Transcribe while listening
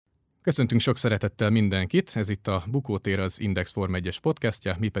Köszöntünk sok szeretettel mindenkit, ez itt a Bukótér, az Index Forma 1-es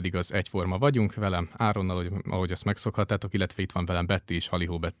podcastja, mi pedig az Egyforma vagyunk, velem Áronnal, ahogy azt megszokhattátok, illetve itt van velem Betty is.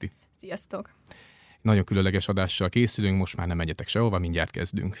 Halihó Betty. Sziasztok! Nagyon különleges adással készülünk, most már nem menjetek sehova, mindjárt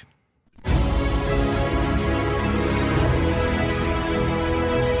kezdünk.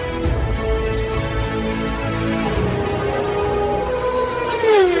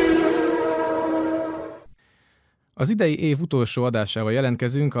 Az idei év utolsó adásával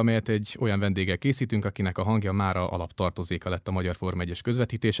jelentkezünk, amelyet egy olyan vendéggel készítünk, akinek a hangja mára alaptartozéka lett a magyar Forma 1-es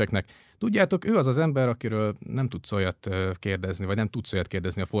közvetítéseknek. Tudjátok, ő az az ember, akiről nem tudsz olyat kérdezni, vagy nem tudsz olyat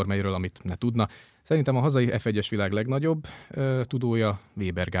kérdezni a Forma 1-ről, amit ne tudna. Szerintem a hazai F1-es világ legnagyobb tudója,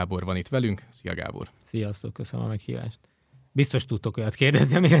 Weber Gábor van itt velünk. Szia Gábor! Sziasztok, köszönöm a meghívást. Biztos tudtok olyat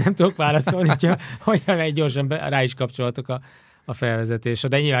kérdezni, amire nem tudok válaszolni, hogyha egy gyorsan rá is kapcsolatok a felvezetésre,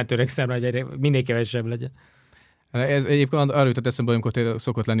 de nyilván törekszem, hogy minél kevesebb legyen. Ez egyébként arra jutott eszembe, amikor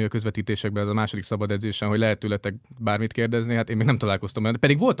szokott lenni a közvetítésekben, ez a második szabad edzésen, hogy lehet tőletek bármit kérdezni, hát én még nem találkoztam olyan,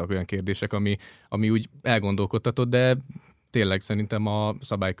 pedig voltak olyan kérdések, ami úgy elgondolkodtatott, de tényleg szerintem a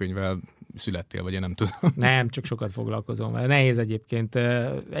szabálykönyvvel születtél, vagy én nem tudom. Nem, csak sokat foglalkozom vele. Nehéz egyébként.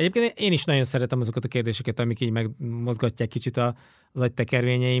 Egyébként én is nagyon szeretem azokat a kérdéseket, amik így megmozgatják kicsit az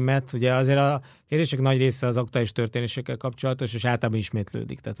agytekervényeimet. Ugye azért a kérdések nagy része az aktuális történésekkel kapcsolatos, és általában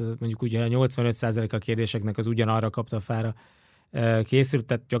ismétlődik. Tehát mondjuk ugye a 85% a kérdéseknek az ugyanarra kapta a fára készült,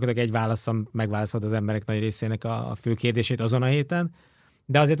 tehát gyakorlatilag egy válaszom megválaszolod az emberek nagy részének a fő kérdését azon a héten.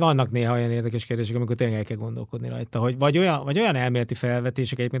 De azért vannak néha olyan érdekes kérdések, amikor tényleg el kell gondolkodni rajta, hogy vagy olyan elméleti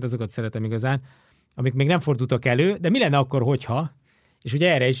felvetések, egyébként azokat szeretem igazán, amik még nem fordultak elő, de mi lenne akkor, hogyha? És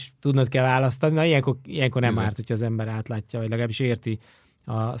ugye erre is tudnod kell választani, na ilyenkor nem árt, hogyha az ember átlátja, vagy legalábbis érti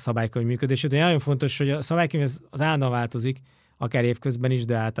a szabálykönyv működését. Ugye nagyon fontos, hogy a szabálykönyv az állandóan változik, akár évközben is,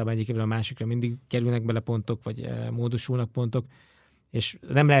 de általában egyik évről a másikra mindig kerülnek bele pontok, vagy módosulnak pontok, és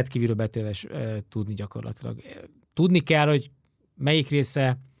nem lehet kívülről betéve tudni gyakorlatilag. Tudni kell, hogy melyik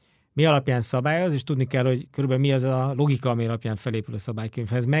része mi alapján szabályoz, és tudni kell, hogy körülbelül mi az a logika, ami alapján felépül a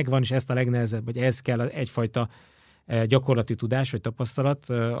szabálykönyv. Ez megvan, és ezt a legnehezebb, hogy ez kell egyfajta gyakorlati tudás, vagy tapasztalat,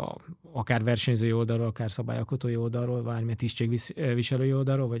 akár versenyzői oldalról, akár szabályalkotói oldalról, bármilyen tisztségviselői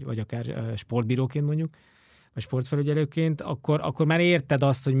oldalról, vagy akár sportbíróként mondjuk, vagy sportfelügyelőként, akkor már érted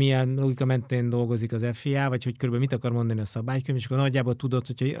azt, hogy milyen logika mentén dolgozik az FIA, vagy hogy körülbelül mit akar mondani a szabálykönyv, és akkor nagyjából tudod,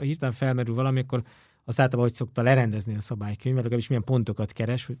 hogyha hirtelen felmerül valami, akkor azt általában, hogy szokta lerendezni a szabálykönyv, legalábbis milyen pontokat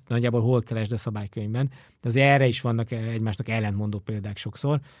keres, hogy nagyjából hol keresd a szabálykönyvben. De azért erre is vannak egymásnak ellentmondó példák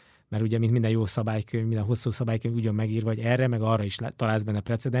sokszor, mert ugye, mint minden jó szabálykönyv, minden hosszú szabálykönyv ugyan megírva, vagy erre, meg arra is találsz benne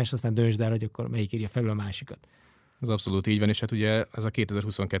precedens, aztán döntsd el, hogy akkor melyik írja felül a másikat. Ez abszolút így van, és hát ugye ez a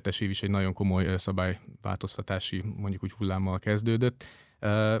 2022-es év is egy nagyon komoly szabályváltoztatási, mondjuk úgy hullámmal kezdődött.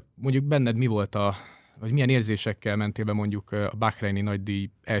 Mondjuk benned mi volt vagy milyen érzésekkel mentél be mondjuk a Bahreini nagydíj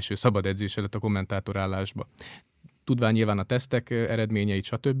első szabad edzés előtt a kommentátorállásba? Tudván nyilván a tesztek eredményeit,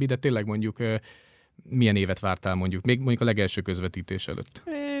 stb., de tényleg mondjuk milyen évet vártál mondjuk a legelső közvetítés előtt?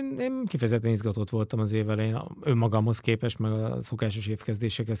 Én kifejezetten izgatott voltam az év elején, önmagamhoz képest, meg a szokásos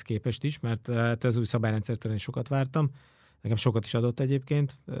évkezdésekhez képest is, mert az új szabályrendszertől én sokat vártam. Nekem sokat is adott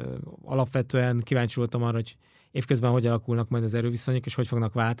egyébként. Alapvetően kíváncsi voltam arra, hogy évközben hogy alakulnak majd az erőviszonyok, és hogy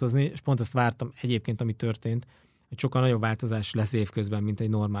fognak változni, és pont azt vártam egyébként, ami történt, hogy sokkal nagyobb változás lesz évközben, mint egy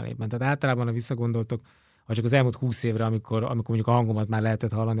normál évben. Tehát általában, ha visszagondoltok, ha csak az elmúlt 20 évre, amikor mondjuk a hangomat már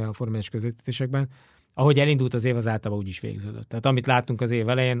lehetett hallani a Forma 1-es közvetítésekben, ahogy elindult az év, az általában úgy is végződött. Tehát amit láttunk az év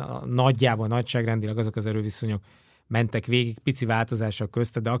elején, nagyjából nagyságrendileg azok az erőviszonyok mentek végig, pici változással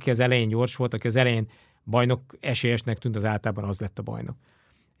közte, de aki az elején gyors volt, aki az elején bajnok esélyesnek tűnt, az általában az lett a bajnok.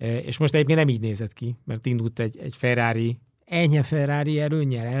 És most egyébként nem így nézett ki, mert indult egy Ferrari, enyhe Ferrari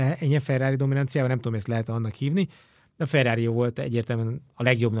erőnnyel, enyhe Ferrari dominanciával, nem tudom, ezt lehet annak hívni, de a Ferrari volt egyértelműen a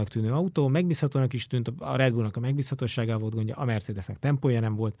legjobbnak tűnő autó, megbízhatónak is tűnt, a Red Bullnak a megbízhatóságával volt gondja, a Mercedesnek tempója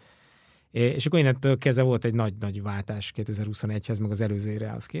nem volt, és akkor innentől kezdve volt egy nagy váltás 2021-hez, meg az előző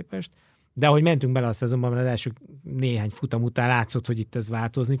évrehoz képest. De ahogy mentünk bele a szezonban, mert az első néhány futam után látszott, hogy itt ez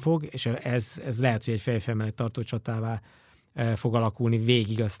változni fog, és ez lehet, hogy egy fejfemelett tartó csatává fog alakulni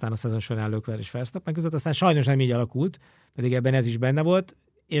végig aztán a szezon során Leclerc és Verstappen között. Aztán sajnos nem így alakult, pedig ebben ez is benne volt,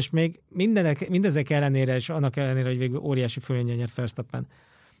 és még mindezek ellenére, és annak ellenére, hogy végül óriási fölényen nyert Verstappen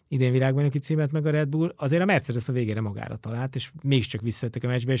idén világbajnoki címet meg a Red Bull, azért a Mercedes a végére magára talált, és mégiscsak visszajöttek a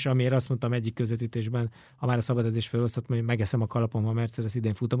meccsbe, és amiért azt mondtam egyik közvetítésben, ha már a szabadedzés felosztott, hogy megeszem a kalapom, ha a Mercedes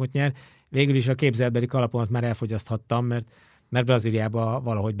idén futamot nyer. Végül is a képzelbeli kalapomat már elfogyaszthattam, mert Brazíliába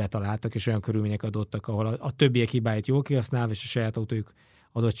valahogy betaláltak, és olyan körülmények adottak, ahol a többiek hibáit jól kihasználva, és a saját autójuk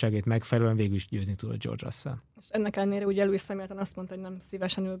adottságait megfelelően végül is győzni tudott George Russell. És ennek ellenére ugye Lewis Hamilton azt mondta, hogy nem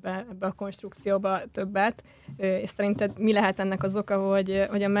szívesen ül be ebbe a konstrukcióba többet, és szerinted mi lehet ennek az oka,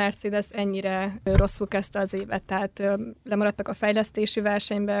 hogy a Mercedes ennyire rosszul kezdte az évet, tehát lemaradtak a fejlesztési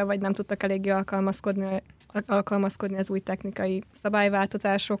versenybe, vagy nem tudtak eléggé alkalmazkodni az új technikai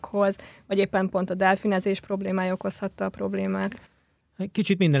szabályváltozásokhoz, vagy éppen pont a delfinezés problémája okozhatta a problémát?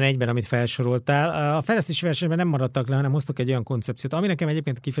 Kicsit minden egyben, amit felsoroltál. A fejlesztési versenyben nem maradtak le, hanem hoztak egy olyan koncepciót, ami nekem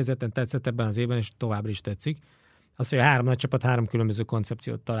egyébként kifejezetten tetszett ebben az évben, és továbbra is tetszik. Az, hogy a 3 nagy csapat 3 különböző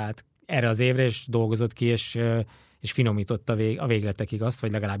koncepciót talált erre az évre, és dolgozott ki, és finomította a végletekig azt,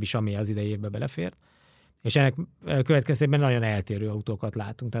 vagy legalábbis ami az idei évbe belefért. És ennek következtében nagyon eltérő autókat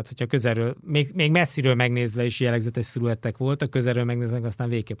látunk. Tehát, hogyha közelről, még messziről megnézve is jellegzetes sziluettek voltak, közelről megnézve aztán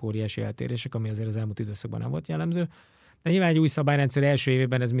végképp óriási eltérések, ami azért az elmúlt időszakban nem volt jellemző. De nyilván egy új szabályrendszer első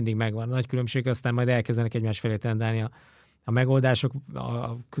évében ez mindig megvan. Nagy különbség, aztán majd elkezdenek egymás felé tendálni a megoldások,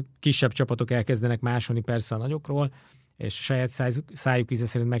 a kisebb csapatok elkezdenek másolni persze a nagyokról, és a saját szájuk íze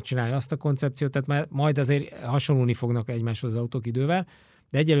szerint megcsinálni azt a koncepciót, tehát már majd azért hasonlulni fognak egymáshoz az autók idővel,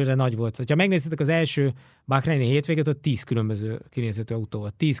 de egyelőre nagy volt. Ha megnéztétek az első Bahreini hétvégét, ott 10 különböző kinézetű autó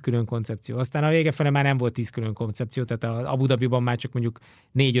volt, 10 külön koncepció. Aztán a vége fele már nem volt 10 külön koncepció, tehát a Abu Dhabiban már csak mondjuk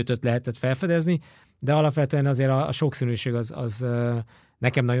 4-5-öt lehetett felfedezni, de alapvetően azért a sokszínűség az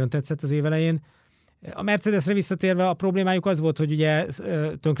nekem nagyon tetszett az év elején. A Mercedesre visszatérve a problémájuk az volt, hogy ugye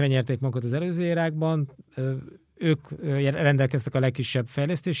tönkrenyerték magukat az előző érákban, ők rendelkeztek a legkisebb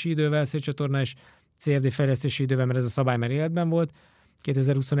fejlesztési idővel, szélcsatorna és CFD fejlesztési idővel, mert ez a szabály már életben volt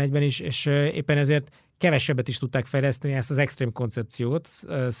 2021-ben is, és éppen ezért kevesebbet is tudták fejleszteni ezt az extrém koncepciót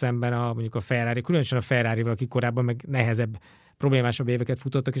szemben mondjuk a Ferrari, különösen a Ferrarival, akik korábban meg nehezebb, problémásabb éveket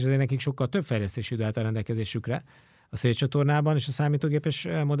futottak, és ezért nekik sokkal több fejlesztési idő állt a rendelkezésükre a szélcsatornában és a számítógépes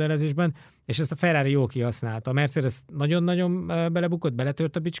modellezésben, és ezt a Ferrari jól kihasználta. A Mercedes nagyon-nagyon belebukott,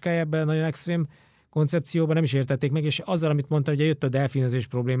 beletört a bicskája ebbe a nagyon extrém koncepcióba, nem is értették meg, és azzal, amit mondta, hogy jött a delfinezés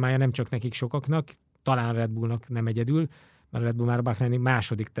problémája nem csak nekik, sokaknak, talán Red Bullnak nem egyedül, mert a Red Bull már a Bahreini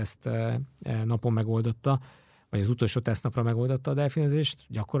második teszt napon megoldotta, vagy az utolsó tesztnapra megoldotta a delfinezést,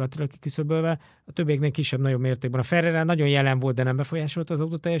 gyakorlatilag kiküszöbölve. A többieknek kisebb-nagyobb mértékben. A Ferrari nagyon jelen volt, de nem befolyásolta az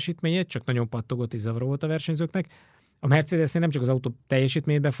autó teljesítményét, csak nagyon pattogott és zavaró volt a versenyzőknek. A Mercedesnél nem csak az autó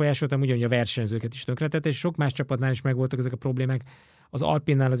teljesítményét befolyásolta, ugyanúgy a versenyzőket is tönkretett, és sok más csapatnál is megvoltak ezek a problémák. Az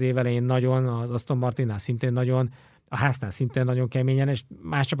Alpinnál az év elején nagyon, az Aston Martinnál szintén nagyon, a Haasnál szintén nagyon keményen, és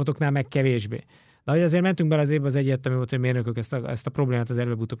más csapatoknál meg kevésbé. De hogy azért mentünk bele az évbe, az egyértelmű volt, hogy mérnökök ezt a problémát az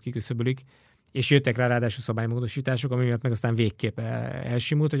előbb-utóbb kiküszöbölik, és jöttek rá ráadásul szabálymódosítások, ami miatt meg aztán végképp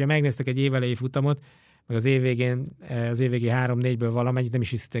elsimult. Hogyha megnéztek egy évelei futamot, meg az évvégén 3-4-ből valamennyit, nem is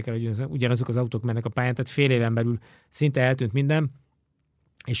hiszték el, hogy ugyanazok az autók mennek a pályán, tehát fél éven belül szinte eltűnt minden,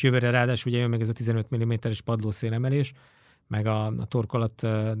 és jövőre ráadásul ugye jön meg ez a 15 mm-es padlószélemelés, meg a torkolat,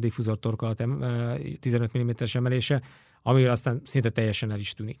 diffúzor torkolat 15 mm-es emelése, amivel aztán szinte teljesen el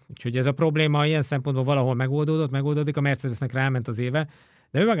is tűnik. Úgyhogy ez a probléma ilyen szempontból valahol megoldódik, a Mercedesnek ráment az éve,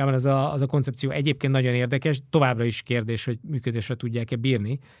 de önmagában az a koncepció egyébként nagyon érdekes, továbbra is kérdés, hogy működésre tudják-e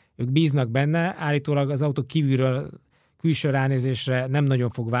bírni. Ők bíznak benne, állítólag az autó kívülről, külső ránézésre nem nagyon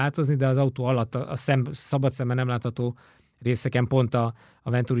fog változni, de az autó alatt szabad szemmel nem látható részeken, pont a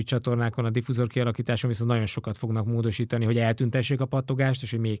Venturi csatornákon, a diffúzor kialakításon viszont nagyon sokat fognak módosítani, hogy eltüntessék a pattogást,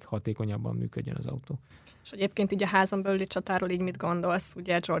 és hogy még hatékonyabban működjön az autó. És egyébként így a házon belüli csatáról így mit gondolsz?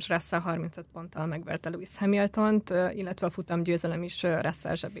 Ugye George Russell 35 ponttal megverte Lewis Hamiltont, illetve a futam győzelem is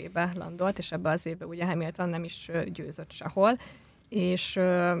Russell zsebébe landolt, és ebbe az évben ugye Hamilton nem is győzött sehol. És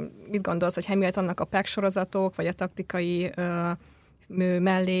mit gondolsz, hogy Hamiltonnak a pack sorozatok, vagy a taktikai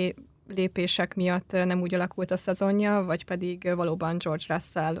mellé lépések miatt nem úgy alakult a szezonja, vagy pedig valóban George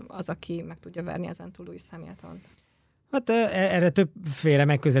Russell az, aki meg tudja verni ezentúl Lewis Hamiltont? Hát erre többféle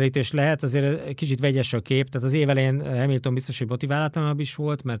megközelítés lehet, azért kicsit vegyes a kép, tehát az év elején Hamilton biztos, hogy motiválatlanabb is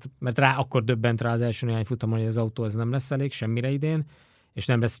volt, mert rá akkor döbbent rá az első néhány futamon, hogy az autó az nem lesz elég semmire idén, és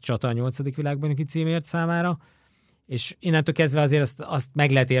nem lesz csata a 8. világbajnoki címért számára, és innentől kezdve azért azt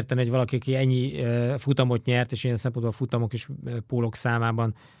meg lehet érteni, hogy valaki, aki ennyi futamot nyert, és ilyen szempontból futamok és pólok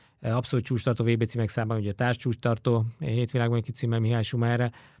számában abszolút csúcstartó, VB címek számban, ugye társcsúcstartó, 7 világbajnoki címmel Mihály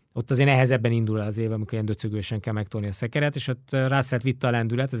Schumacherre, ott azért nehezebben indul az év, amikor ilyen döcögősen kell megtolni a szekeret, és ott Russellt vitte a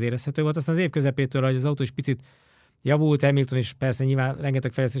lendület, az érezhető volt. Aztán az év közepétől, hogy az autó is picit javult, Hamilton is persze nyilván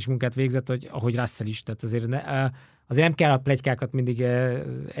rengeteg fejlesztési munkát végzett, ahogy Russell is, tehát azért nem kell a pletykákat mindig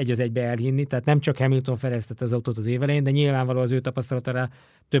egy az egybe elhinni, tehát nem csak Hamilton fejlesztette az autót az év elején, de nyilvánvaló az ő tapasztalatára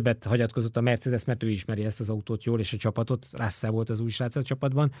többet hagyatkozott a Mercedes, mert ő ismeri ezt az autót jól, és a csapatot, Russell volt az új srác a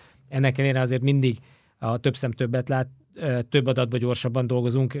csapatban. Ennek ellenére azért mindig a több szem többet lát, több adatban gyorsabban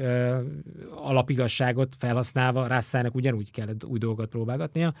dolgozunk, alapigasságot felhasználva, Russellnek ugyanúgy kellett új dolgokat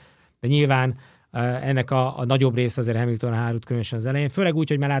próbálgatnia, de nyilván ennek a nagyobb része azért Hamilton hárult különösen az elején, főleg úgy,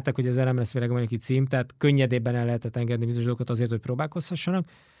 hogy már látták, hogy ez nem lesz főleg mondjuk itt cím, tehát könnyedébben el lehetett engedni bizonyos dolgokat azért, hogy próbálkozhassanak.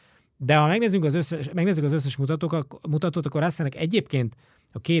 De ha megnézzük az összes mutatót, akkor Russellnek egyébként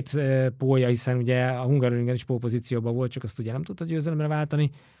a két pólya, hiszen ugye a Hungaroringen is pólpozícióban volt, csak azt ugye nem tudta győzelemre váltani.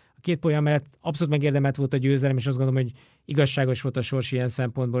 A két pólya mellett abszolút megérdemelt volt a győzelem, és azt gondolom, hogy igazságos volt a sors ilyen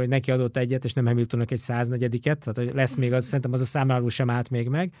szempontból, hogy neki adott egyet, és nem Hamiltonnak egy 104-et, tehát lesz még az, szerintem az a számláló sem állt még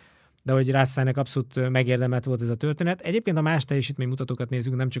meg, de hogy Russellnek abszolút megérdemelt volt ez a történet. Egyébként a más teljesítménymutatókat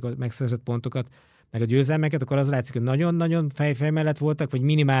nézzük, nem csak a megszerzett pontokat, meg a győzelmeket, akkor az látszik, hogy nagyon-nagyon fejfej mellett voltak, vagy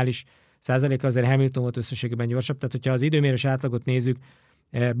minimális százalékra azért Hamilton volt összességében gyorsabb. Tehát, hogyha az időmérős átlagot nézzük,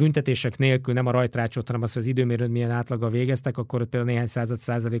 büntetések nélkül, nem a rajtrácsot, hanem az, hogy az időmérőn milyen átlaggal végeztek, akkor például néhány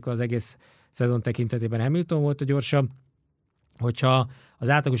százaléka az egész szezon tekintetében Hamilton volt a gyorsabb. Hogyha az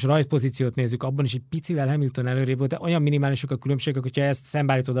átlagos rajtpozíciót nézzük, abban is egy picivel Hamilton előrébb volt, de olyan minimálisok a különbségek, hogyha ezt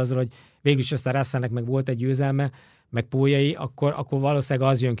szembeállítod azzal, hogy végül is aztán Russellnek meg volt egy győzelme, meg pólyai, akkor valószínűleg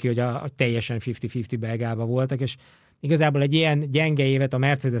az jön ki, hogy a teljesen 50-50 belgában voltak, és igazából egy ilyen gyenge évet, a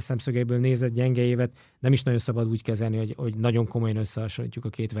Mercedes szemszögéből nézett gyenge évet nem is nagyon szabad úgy kezelni, hogy nagyon komolyan összehasonlítjuk a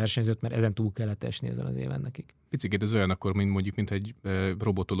két versenyzőt, mert ezen túl kellett esni ezen az éven nekik. Picikét ez olyan akkor, mint egy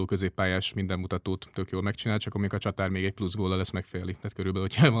robotoló középpályás minden mutatót tök jól megcsinál, csak amikor a csatár még egy plusz góllal lesz megféli. Tehát körülbelül,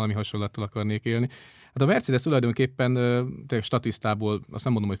 hogyha valami hasonlattal akarnék élni. Hát a Mercedes tulajdonképpen statisztából azt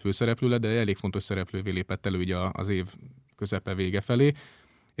nem mondom, hogy főszereplő lett, de elég fontos szereplővé lépett elő ugye az év közepe vége felé,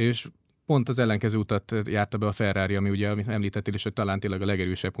 és pont az ellenkező utat járta be a Ferrari, ami ugye, amit említettél is, hogy talán tényleg a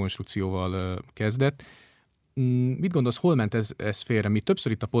legerősebb konstrukcióval kezdett. Mit gondolsz, hol ment ez félre? Mi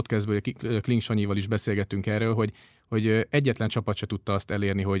többször itt a podcastből, Kling Sanyival is beszélgettünk erről, hogy egyetlen csapat se tudta azt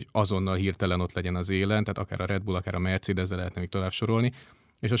elérni, hogy azonnal hirtelen ott legyen az élen, tehát akár a Red Bull, akár a Mercedes, de lehetne még tovább sorolni.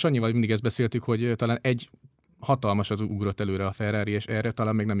 És a Sanyival mindig ezt beszéltük, hogy talán egy hatalmasat ugrott előre a Ferrari, és erre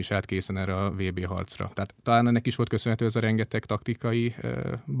talán még nem is állt készen erre a VB harcra. Tehát talán ennek is volt köszönhető ez a rengeteg taktikai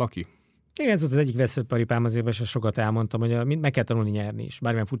baki. Igen, ez volt az egyik veszőparipám az évben, és sokat elmondtam, hogy meg kell tanulni nyerni is.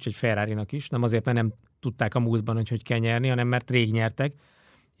 Bármilyen furcsa egy Ferrarinak is, nem azért, mert nem tudták a múltban, hogy kell nyerni, hanem mert rég nyertek,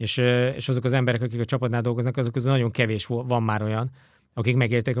 és azok az emberek, akik a csapatnál dolgoznak, azok közül nagyon kevés van már olyan, akik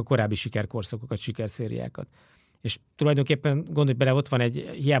megélték a korábbi sikerkorszakokat, sikerszériákat. És tulajdonképpen gondolj bele, ott van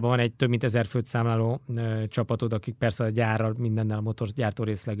hiába van egy több mint 1000 főt számláló csapatod, akik persze a gyárral, mindennel a motorgyártó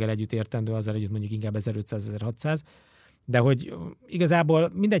részleggel együtt értendő, azzal együtt mondjuk inkább 1500-1600, de hogy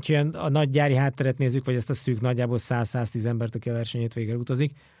igazából mindegy, hogy a nagy gyári hátteret nézzük, vagy ezt a szűk nagyjából 100-110 embert, aki a versenyét végre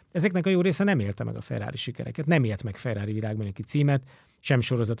utazik, ezeknek a jó része nem élte meg a Ferrari sikereket, nem élt meg Ferrari világbajnoki címet, sem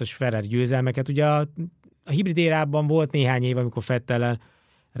sorozatos Ferrari győzelmeket. Ugye a hibrid érában volt néhány év, amikor Vettellel,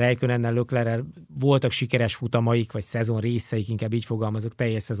 Räikkönennel, Leclerrel voltak sikeres futamaik, vagy szezon részeik, inkább így fogalmazok,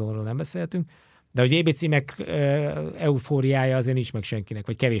 teljes szezonról nem beszéltünk, de hogy VB címek eufóriája azért nincs meg senkinek,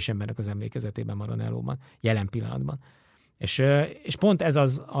 vagy kevés embernek az emlékezetében Maranellóban, jelen pillanatban. És pont ez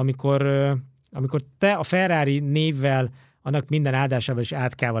az, amikor te a Ferrari névvel, annak minden áldásával és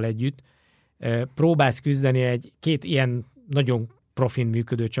átkával együtt próbálsz küzdeni két ilyen nagyon profin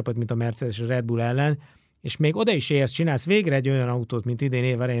működő csapat, mint a Mercedes és a Red Bull ellen, és még oda is érsz, csinálsz végre egy olyan autót, mint idén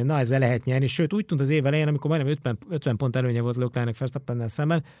év elején, na ezzel lehet nyerni, sőt úgy tűnt az év elején, amikor majdnem 50 pont előnye volt Leclercnek Verstappennel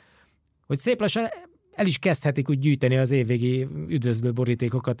szemben, hogy szép lassan el is kezdhetik úgy gyűjteni az évvégi üdvözlő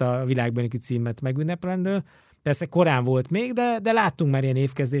borítékokat a világbajnoki címet megünneplendő. Persze korán volt még, de láttunk már ilyen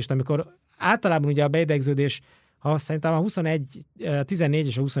évkezdést, amikor általában ugye a beidegződés, ha szerintem a 14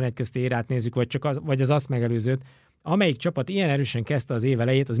 és a 21 közti érát nézzük, vagy az azt megelőzőt, amelyik csapat ilyen erősen kezdte az év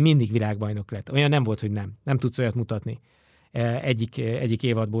elejét, az mindig világbajnok lett. Olyan nem volt, hogy nem tudsz olyat mutatni. Egyik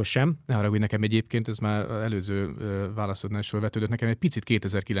évadból sem. Ne haragudj, nekem egyébként, ez már előző válaszodnál is felvetődött, nekem egy picit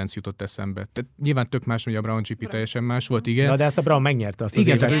 2009 jutott eszembe. Tehát nyilván tök más, hogy a Brown GP teljesen más volt, igen. Na, de ezt a Brown megnyerte azt az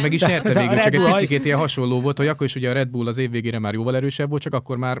igen, évet. tehát ő meg is nyerte végül, csak egy picit ilyen hasonló volt, hogy akkor is ugye a Red Bull az év végére már jóval erősebb volt, csak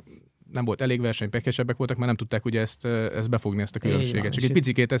akkor már nem volt elég verseny, pekesebbek voltak, már nem tudták ugye ezt befogni, ezt a különbséget. Csak egy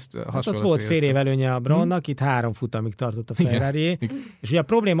picikét ezt hasonló. Ott volt fél év előnye a Brownnak, itt 3 futamig tartott a Ferrari. És ugye a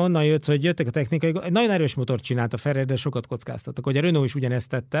probléma onnan jött, hogy jöttek a technikai, egy nagyon erős motort csinált a Ferrari, de sokat kockáztattak. Ugye a Renault is ugyanezt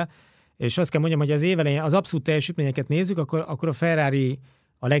tette, és azt kell mondjam, hogy az év elején az abszolút teljesítményeket nézzük, akkor a Ferrari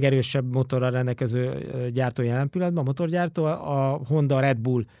a legerősebb motorral rendelkező gyártó jelen pillanatban, a motorgyártó, a Honda, a Red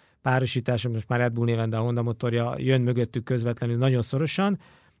Bull párosítása, most már Red Bull néven, de a Honda motorja jön mögöttük közvetlenül nagyon szorosan.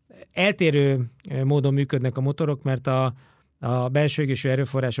 Eltérő módon működnek a motorok, mert a belső égésű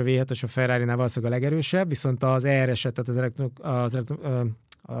erőforrás a V6-os a Ferrari-nál valószínűleg a legerősebb, viszont az ERS-et, tehát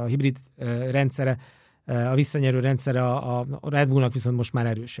a hibrid rendszere, a visszanyerő rendszere a Red Bullnak viszont most már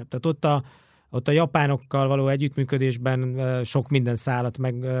erősebb. Tehát ott Ott a japánokkal való együttműködésben sok minden szálat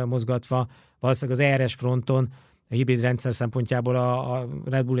megmozgatva, valószínűleg az ERS fronton a hibrid rendszer szempontjából a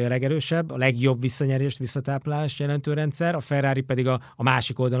Red Bull a legerősebb, a legjobb visszanyerést, visszatáplálást jelentő rendszer, a Ferrari pedig a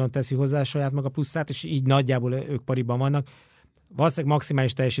másik oldalon teszi hozzá saját maga pluszát, és így nagyjából ők pariban vannak. Valószínűleg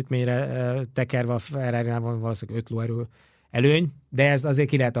maximális teljesítményre tekerve a Ferrari-nál van valószínűleg 5 lóerő előny, de ez azért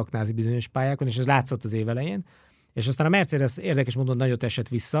ki lehet aknázni bizonyos pályákon, és ez látszott az év elején. És aztán a Mercedes érdekes módon nagyot esett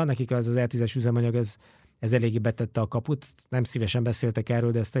vissza, nekik az E10-es üzemanyag ez eléggé betette a kaput, nem szívesen beszéltek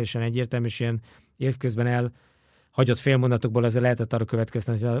erről, de ez teljesen egyértelmű, és ilyen évközben elhagyott félmondatokból azért lehetett arra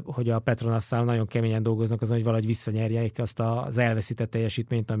következtetni, hogy a Petronasszal nagyon keményen dolgoznak azon, hogy valahogy visszanyerjék azt az elveszített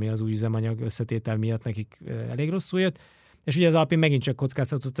teljesítményt, ami az új üzemanyag összetétel miatt nekik elég rosszul jött. És ugye az Alpine megint csak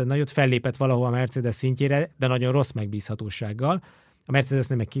kockáztatott egy nagyot, fellépett valahol a Mercedes szintjére, de nagyon rossz megbízhatósággal. A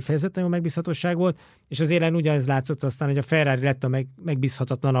Mercedesnél meg kifejezetten jó megbízhatóság volt, és az élen ugyanez látszott aztán, hogy a Ferrari lett a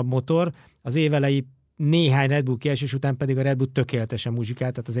megbízhatatlanabb motor, az évelei néhány Red Bull kiesés után pedig a Red Bull tökéletesen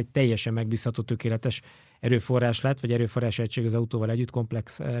muzsikált, tehát ez egy teljesen megbízható, tökéletes erőforrás lett, vagy erőforrás egység az autóval együtt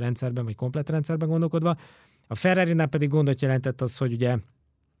komplex rendszerben, vagy komplett rendszerben gondolkodva. A Ferrari-nál pedig gondot jelentett az, hogy ugye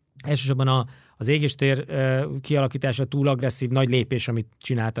elsősorban az égéstér kialakítása túl agresszív, nagy lépés, amit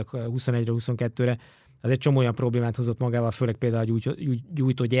csináltak 21-re, 22-re, az egy csomó olyan problémát hozott magával, főleg például a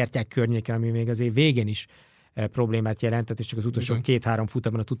gyújtógyertyák környéken, ami még az év végén is problémát jelentett, és csak az utolsó 2-3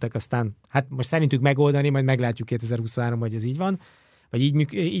 futamra tudták aztán, hát most szerintük megoldani, majd meglátjuk 2023, hogy ez így van, vagy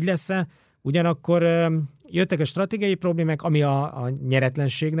így lesz-e. Ugyanakkor jöttek a stratégiai problémák, ami a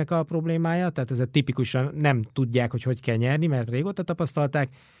nyeretlenségnek a problémája, tehát ez tipikusan nem tudják, hogy kell nyerni, mert régóta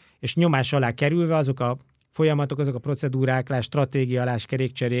tapasztalták, és nyomás alá kerülve azok a folyamatok, azok a procedúrák, lás stratégia, lás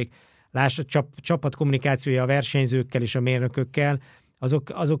kerékcserék, lás a csapat kommunikációja a versenyzőkkel és a mérnökökkel,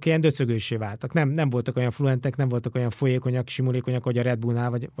 azok ilyen döcögőssé váltak. Nem voltak olyan fluentek, nem voltak olyan folyékonyak, simulékonyak, hogy a Red Bullnál,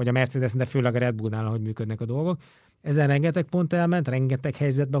 vagy a Mercedes, de főleg a Red Bullnál, ahogy működnek a dolgok. Ezen rengeteg pont elment, rengeteg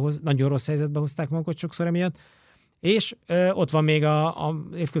nagyon rossz helyzetbe hozták magukat sokszor emiatt, és ott van még a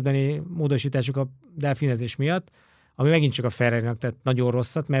évközbeni módosítások a delfinezés miatt, ami megint csak a Ferrari-nak tett nagyon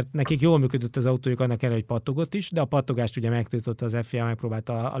rosszat, mert nekik jól működött az autójuk, annak ellenére, hogy pattogott is, de a pattogást ugye megtiltotta az FIA,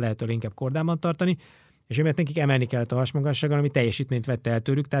 megpróbálta a lehető inkább kordában tartani, és emiatt nekik emelni kellett a hasmagasságon, ami teljesítményt vette el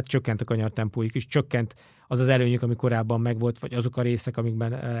tőlük, tehát csökkent a kanyartempójuk is, csökkent az előnyük, ami korábban megvolt, vagy azok a részek,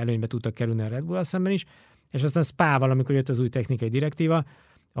 amikben előnybe tudtak kerülni a Red Bull-al szemben is, és aztán Spa-val, amikor jött az új technikai direktíva,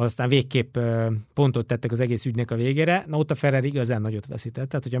 aztán végképp pontot tettek az egész ügynek a végére, na ott a Ferrari igazán nagyot veszített.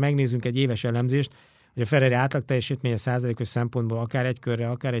 Tehát, hogyha megnézzünk egy éves elemzést, hogy a Ferrari átlag teljesítménye százalékos szempontból akár egy körre,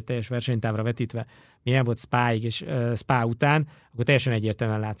 akár egy teljes versenytávra vetítve milyen volt Spa-ig és Spa után, akkor teljesen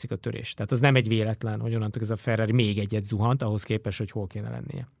egyértelműen látszik a törés. Tehát az nem egy véletlen, hogy onnantól ez a Ferrari még egyet zuhant, ahhoz képest, hogy hol kéne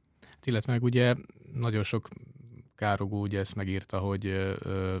lennie. Illetve meg ugye nagyon sok károgó ugye ezt megírta, hogy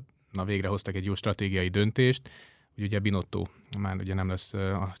végre hoztak egy jó stratégiai döntést, hogy ugye Binotto már ugye nem lesz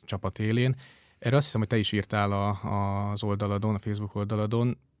a csapat élén. Erre azt hiszem, hogy te is írtál az oldaladon, a Facebook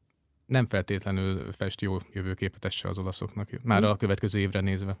oldaladon, nem feltétlenül fest jó jövőképet se az olaszoknak, már a következő évre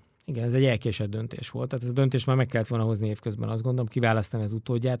nézve. Igen, ez egy elkésett döntés volt. Tehát ez a döntés már meg kellett volna hozni évközben, azt gondolom, kiválasztani az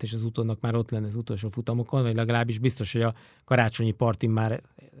utódját, és az utódnak már ott lenne az utolsó futamokon, vagy legalábbis biztos, hogy a karácsonyi partin már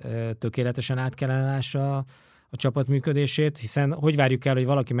tökéletesen át kellene lássa a csapat működését, hiszen hogy várjuk el, hogy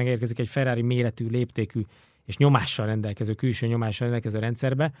valaki megérkezik egy Ferrari méretű, léptékű és nyomással rendelkező, külső nyomással rendelkező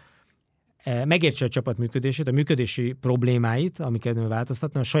rendszerbe, megértse a csapat működését, a működési problémáit, amiket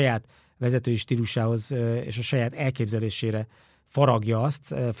változtatna, a saját vezetői stílusához és a saját elképzelésére faragja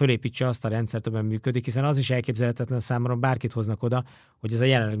azt, fölépítse azt a rendszert, amiben működik, hiszen az is elképzelhetetlen számomra, bárkit hoznak oda, hogy ez a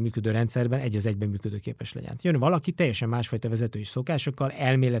jelenleg működő rendszerben egy az egyben működőképes legyen. Jön valaki teljesen másfajta vezetői szokásokkal,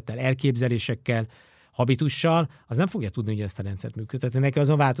 elmélettel, elképzelésekkel, habitussal, az nem fogja tudni ugye ezt a rendszert működtetni. Neki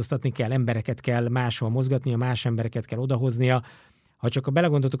azon változtatni kell, embereket kell máshol mozgatnia, más embereket kell odahoznia. Ha csak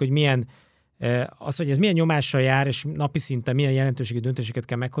belegondoltok, hogy milyen az, hogy ez milyen nyomással jár, és napi szinten milyen jelentőségi döntéseket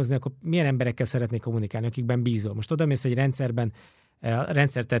kell meghozni, akkor milyen emberekkel szeretnék kommunikálni, akikben bízol. Most odamész egy rendszerben,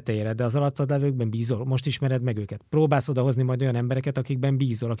 rendszer tetejére, de az alattad levőkben bízol, most ismered meg őket. Próbálsz odahozni majd olyan embereket, akikben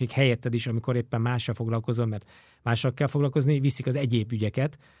bízol, akik helyetted is, amikor éppen mással foglalkozol, mert mással kell foglalkozni, viszik az egyéb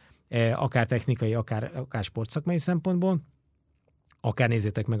ügyeket, akár technikai, akár sportszakmai szempontból, akár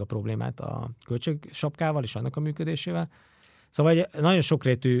nézzétek meg a problémát a költségsapkával és annak a működésével. Szóval nagyon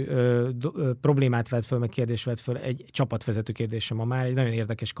sokrétű problémát vett föl, meg kérdést vett föl egy csapatvezető kérdése ma már, egy nagyon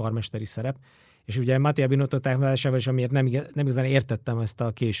érdekes karmesteri szerep. És ugye Mattia Binotto távozásával is, amiért nem igazán értettem ezt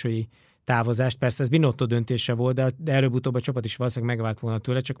a késői távozást. Persze ez Binotto döntése volt, de előbb-utóbb a csapat is valószínűleg megvált volna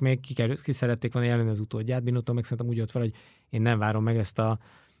tőle, csak még ki szerették volna jelölni az utódját. Binotto meg szerintem úgy jött fel, hogy én nem várom meg ezt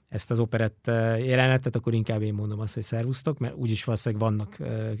ezt az operett jelenetet, akkor inkább én mondom azt, hogy szervusztok, mert úgyis valószínűleg vannak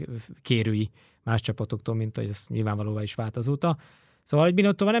kérői más csapatoktól, mint hogy ez nyilvánvalóan is vált azóta. Szóval, hogy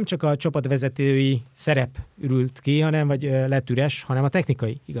Binottóval nem csak a csapatvezetői szerep ürült ki, vagy lett üres, hanem a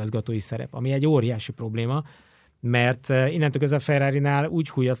technikai igazgatói szerep, ami egy óriási probléma, mert innentől ez a Ferrarinál úgy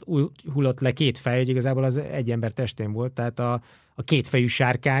hullott le két fej, hogy igazából az egy ember testén volt, tehát a kétfejű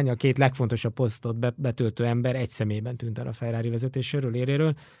sárkány, a két legfontosabb posztot betöltő ember egy személyben tűnt el a Ferrari vezetéséről,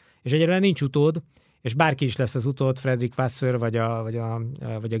 éréről, és egyelőre nincs utód, és bárki is lesz az utód, Frederick Vasseur, vagy a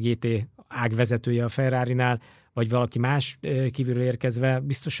GT ágvezetője a Ferrarinál, vagy valaki más kívülről érkezve,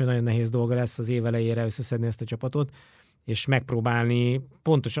 biztos, hogy nagyon nehéz dolga lesz az év elejére összeszedni ezt a csapatot, és megpróbálni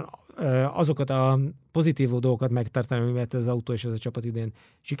pontosan azokat a pozitív dolgokat megtartani, amivel az autó és ez a csapat idén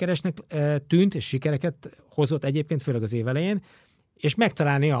sikeresnek tűnt, és sikereket hozott egyébként, főleg az év elején, és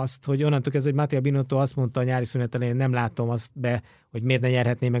megtalálni azt, hogy onnantól kezdve, hogy Mattia Binotto azt mondta a nyári szünet elején, nem látom azt be, hogy miért ne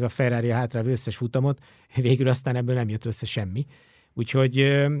nyerhetné meg a Ferrari a hátrávő összes futamot, végül aztán ebből nem jött össze semmi.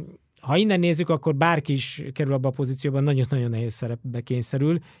 Úgyhogy ha innen nézzük, akkor bárki is kerül abba a pozícióban, nagyon-nagyon nehéz szerepbe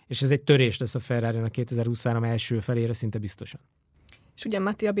kényszerül, és ez egy törés lesz a Ferrari-nak 2023 első felére szinte biztosan. És ugye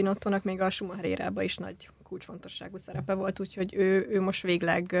Mattia Binottónak még a Schumacher érában is nagy kulcsfontosságú szerepe volt, úgyhogy ő most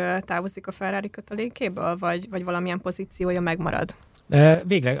végleg távozik a Ferrari kötelékéből, vagy valamilyen pozíciója megmarad?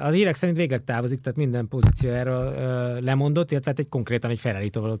 Végleg, a hírek szerint végleg távozik, tehát minden pozíciójára lemondott, illetve egy konkrétan egy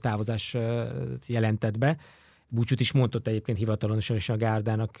Ferrari-tól való távozás jelentett be. Búcsút is mondott egyébként hivatalosan is a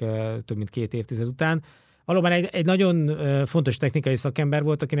Gárdának több mint 2 évtized után. Valóban egy nagyon fontos technikai szakember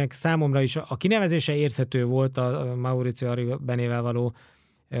volt, akinek számomra is a kinevezése érthető volt a Maurizio Arriva-Benével való.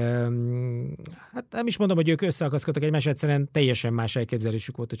 Hát nem is mondom, hogy ők összeakaszkodtak egymás, egyszerűen teljesen más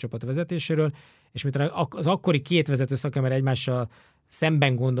elképzelésük volt a csapat vezetéséről, és mint az akkori két vezető szakember egymással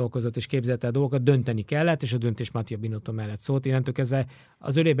szemben gondolkozott és képzelte a dolgokat, dönteni kellett, és a döntés Mattia Binotto mellett szólt. Innentől kezdve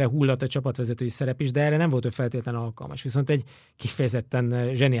az ölébe hullott a csapatvezetői szerep is, de erre nem volt ő feltétlenül alkalmas. Viszont egy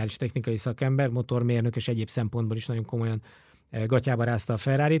kifejezetten zseniális technikai szakember, motormérnök és egyéb szempontból is nagyon komolyan gatyába rázta a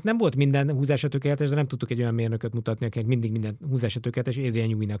Ferrarit. Nem volt minden húzása tökéletes, de nem tudtuk egy olyan mérnököt mutatni, akinek mindig minden húzása tökéletes, Adrian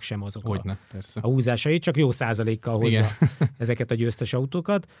Newey-nak sem azok a húzásait, csak jó százalékkal hozza ezeket a győztes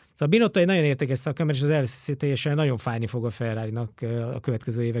autókat. Szóval Binotto egy nagyon értékes szakember, és az elveszítése nagyon fájni fog a Ferrarinak a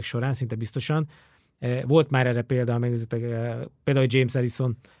következő évek során, szinte biztosan. Volt már erre példa, megnézitek, például James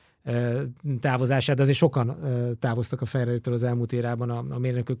Ellison távozását, de azért sokan távoztak a Ferraritől az elmúlt érában a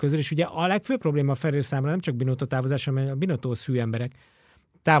mérnökök közül, és ugye a legfőbb probléma a Ferrari számára nem csak Binotto távozása, hanem a Binottóhoz hű emberek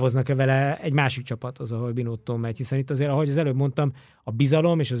távoznak-e vele egy másik csapathoz, ahol Binotto megy, hiszen itt azért, ahogy az előbb mondtam, a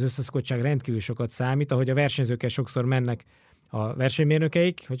bizalom és az összeszkottság rendkívül sokat számít, ahogy a versenyzőkkel sokszor mennek a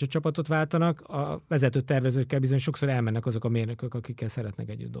versenymérnökeik, hogyha csapatot váltanak, a vezető tervezőkkel bizony sokszor elmennek azok a mérnökök, akikkel szeretnek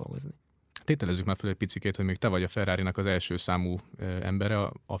együtt dolgozni. Tételezzük már fel egy picikét, hogy még te vagy a Ferrarinak az első számú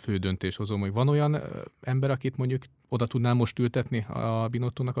embere, a fő döntéshozó, hogy van olyan ember, akit mondjuk oda tudnál most ültetni a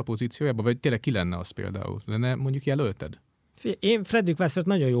Binottónak a pozíciójába, vagy tényleg ki lenne az például? Lenne mondjuk jelölted? Én Frederick Vasseurt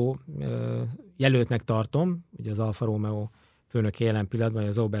nagyon jó jelöltnek tartom, ugye az Alfa Romeo főnöke jelen pillanatban, vagy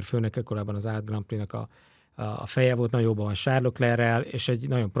az Sauber főnöke, korábban az Art Grand Prix-nak a feje volt, nagyon jobban van Charles Leclerc-rel, és egy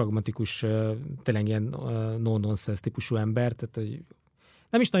nagyon pragmatikus, tényleg ilyen no-nonsense típusú ember, tehát hogy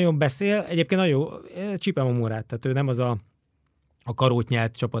nem is nagyon beszél, egyébként nagyon jó, csípem a morát, tehát ő nem az a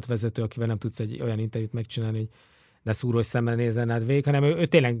karótnyált csapatvezető, akivel nem tudsz egy olyan interjút megcsinálni, hogy ne szúrós szemmel nézzen át végig, hanem ő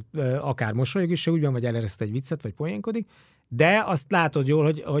tényleg akár mosolyog is, úgy van, vagy elereszt egy viccet, vagy poénkodik, de azt látod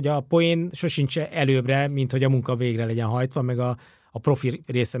jól, hogy a poén sosincs előbbre, mint hogy a munka végre legyen hajtva, meg a profi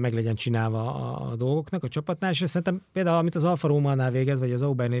része meg legyen csinálva a dolgoknak a csapatnál, és szerintem például, amit az Alfa Romeo-nál végez, vagy az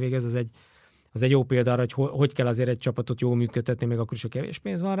Saubernél végez, az egy jó példa arra, hogy kell azért egy csapatot jól működtetni, még akkor is, hogy kevés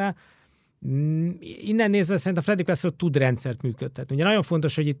pénz van rá. Innen nézve szerintem Frederick Vasseur tud rendszert működtetni. Ugye nagyon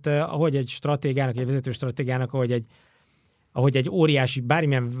fontos, hogy itt, ahogy egy stratégiának, egy vezető stratégiának, ahogy egy óriási,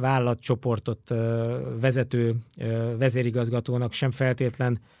 bármilyen vállalatcsoportot vezető vezérigazgatónak sem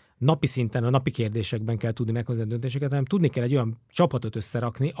feltétlen napi szinten, a napi kérdésekben kell tudni meghozni a döntéseket, hanem tudni kell egy olyan csapatot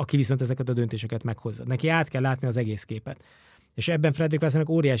összerakni, aki viszont ezeket a döntéseket meghozza. Neki át kell látni az egész képet. És ebben Frederick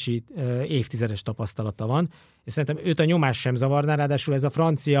Vasseurnak óriási évtizedes tapasztalata van, és szerintem őt a nyomás sem zavarná, ráadásul ez a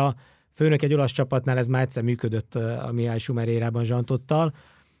francia főnök egy olasz csapatnál ez már egyszer működött a Mihály Schumacher érában Zsantottal.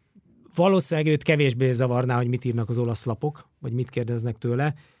 Valószínűleg őt kevésbé zavarná, hogy mit írnak az olasz lapok, vagy mit kérdeznek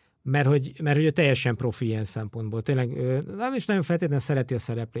tőle, mert hogy ő teljesen profi ilyen szempontból. Tényleg nem is nagyon feltétlenül szereti a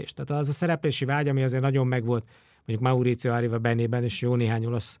szereplést. Tehát az a szereplési vágy, ami azért nagyon megvolt, mondjuk Maurizio Arriva-Benében és jó néhány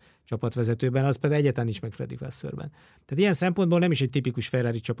olasz csapatvezetőben, az pedig egyáltalán nincs meg Frederick Vasseurben. Tehát ilyen szempontból nem is egy tipikus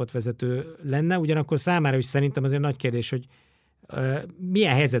Ferrari csapatvezető lenne, ugyanakkor számára is szerintem azért nagy kérdés, hogy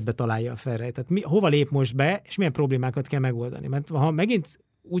milyen helyzetbe találja a Ferrari. Tehát hova lép most be, és milyen problémákat kell megoldani. Mert ha megint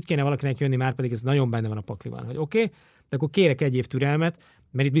úgy kéne valakinek jönni, már pedig ez nagyon benne van a pakliban, hogy oké, de akkor kérek egy év türelmet,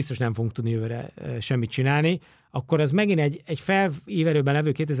 mert itt biztos nem fogunk tudni jövőre semmit csinálni, akkor az megint egy felívelőben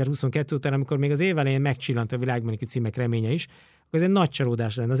levő 2022 után, amikor még az év elején megcsillant a világbajnoki címek reménye is, akkor ez egy nagy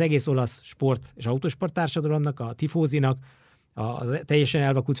csalódás lenne az egész olasz sport és autósport társadalomnak, a tifózinak, a teljesen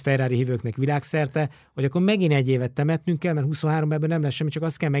elvakult Ferrari hívőknek világszerte, hogy akkor megint egy évet temetnünk kell, mert 23 ebben nem lesz semmi, csak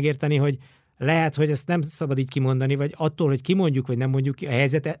azt kell megérteni, hogy lehet, hogy ezt nem szabad így kimondani, vagy attól, hogy kimondjuk, vagy nem mondjuk, a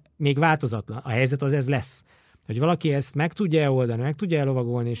helyzet még változatlan. A helyzet az ez lesz. Hogy valaki ezt meg tudja oldani, meg tudja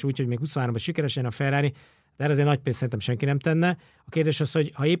elovagolni, és úgy, hogy még 23-ban sikeresen a Ferrari, de erre azért nagy pénzt szerintem senki nem tenne. A kérdés az,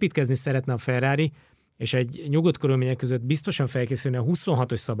 hogy ha építkezni szeretne a Ferrari, és egy nyugodt körülmények között biztosan felkészülni a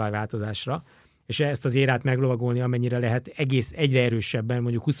 26-os szabályváltozásra, és ezt az érát meglovagolni, amennyire lehet egész egyre erősebben,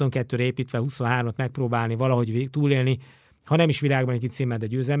 mondjuk 22-re építve 23-at megpróbálni valahogy túlélni, ha nem is világbajnoki címmel, de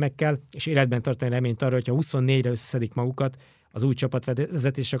győzelmekkel, és életben tartani reményt arra, hogyha 24-re összeszedik magukat az új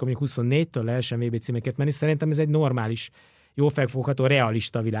csapatvezetések, amik 24-től lehessen VB címeket menni. Szerintem ez egy normális, jó felfogható,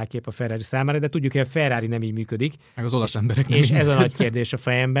 realista világkép a Ferrari számára, de tudjuk, hogy a Ferrari nem így működik. Meg az olasz emberek nem. És ez a nagy kérdés a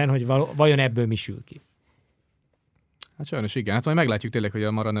fejemben, hogy vajon ebből mi sül ki. Hát sajnos igen. Hát majd meglátjuk tényleg, hogy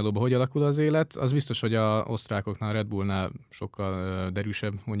a Maranellóban hogy alakul az élet. Az biztos, hogy a osztrákoknál, a Red Bullnál sokkal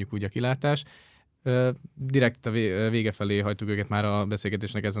derűsebb mondjuk úgy a kilátás. Direkt a vége felé hagytuk őket már a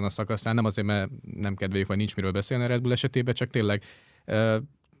beszélgetésnek ezen a szakaszán, nem azért, mert nem kedvéjük, vagy nincs miről beszélni a Red Bull esetében, csak tényleg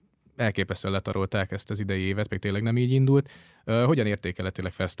elképesztően letarolták ezt az idei évet, még tényleg nem így indult. Hogyan értékeled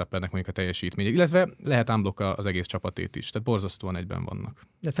tényleg Verstappennek mondjuk a teljesítményét? Illetve lehet unblock az egész csapatét is, tehát borzasztóan egyben vannak.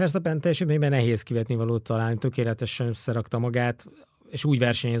 De Verstappen teljesítményben nehéz kivetni valót találni, tökéletesen összerakta magát, és úgy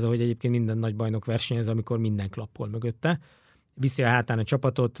versenyez, ahogy egyébként minden nagy bajnok versenyez, amikor minden klappol mögötte. Viszi a hátán a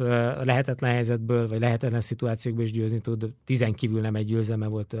csapatot, lehetetlen helyzetből, vagy lehetetlen szituációkból is győzni tud, 10 kívül nem egy győzelme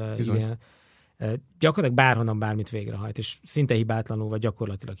volt idén. Gyakorlatilag bárhonnan bármit végrehajt, és szinte hibátlanul, vagy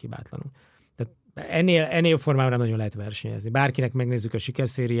gyakorlatilag hibátlanul. Tehát ennél formában nagyon lehet versenyezni. Bárkinek megnézzük a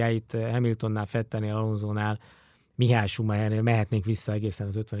sikerszériáit, Hamiltonnál, Vettelnél, Alonsónál, Mihály Schumachernél mehetnénk vissza egészen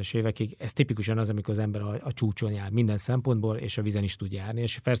az 50-es évekig. Ez tipikusan az, amikor az ember a csúcson jár minden szempontból, és a vizen is tud járni,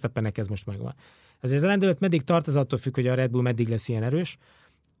 és Verstappennek ez most megvan. Azért ez a lendület meddig tart, az attól függ, hogy a Red Bull meddig lesz ilyen erős.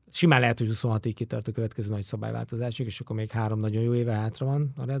 Simán lehet, hogy 26-ig kitart a következő nagy szabályváltozásig, és akkor még 3 nagyon jó éve hátra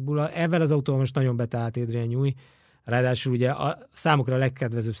van a Red Bull-al. Ezzel az autóval most nagyon betált Adrian Newey. Ráadásul ugye a számukra a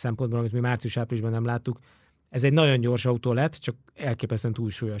legkedvezőbb szempontból, amit mi március-áprilisban nem láttuk, ez egy nagyon gyors autó lett, csak elképesztően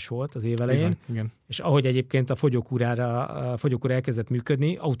túlsúlyos volt az év elején. Igen. És ahogy egyébként a fogyókúra elkezdett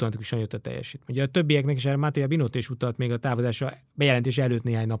működni, automatikusan jött a teljesítmény. Ugye a többieknek is erre Matteo Binotto is utalt még a távozása bejelentés előtt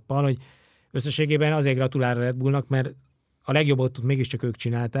néhány nappal, hogy összességében azért gratulál a Red Bullnak, mert a legjobb autót mégiscsak ők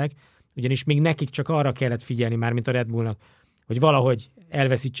csinálták, ugyanis még nekik csak arra kellett figyelni már, mint a Red Bullnak, hogy valahogy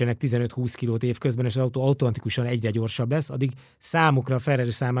elveszítsenek 15-20 kilót évközben, és az autó automatikusan egyre gyorsabb lesz, addig számukra, a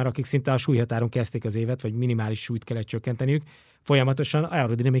Ferrari számára, akik szinte a súlyhatáron kezdték az évet, vagy minimális súlyt kellett csökkenteniük, folyamatosan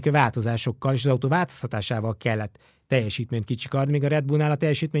aerodinamikai változásokkal és az autó változtatásával kellett teljesítményt kicsikarni, míg a Red Bullnál a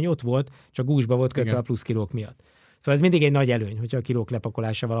teljesítmény ott volt, csak gúzsba volt kötve a plusz kilók miatt. Szóval ez mindig egy nagy előny, hogyha a kilók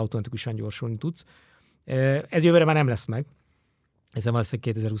lepakolásával automatikusan gyorsulni tudsz. Ez jövőre már nem lesz meg. Ezen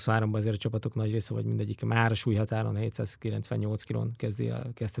valószínűleg 2023-ban azért a csapatok nagy része, vagy mindegyik már a súlyhatáron 798 kilón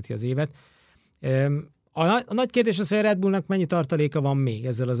kezdheti az évet. A nagy kérdés az, hogy a Red Bullnak mennyi tartaléka van még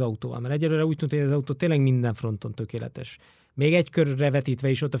ezzel az autóval, mert egyelőre úgy tűnt, hogy az autó tényleg minden fronton tökéletes. Még egy körre vetítve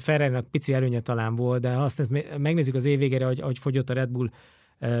is ott a Ferrari-nak pici előnye talán volt, de ha azt megnézzük az év végére, hogy fogyott a Red Bull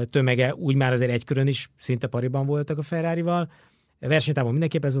tömege, úgy már azért egy körön is szinte pariban voltak a Ferrarival. Versenytávon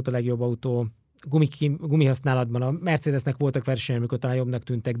mindenképp ez volt a legjobb autó. Gumihasználatban a Mercedesnek voltak versenyek, amikor talán jobbnak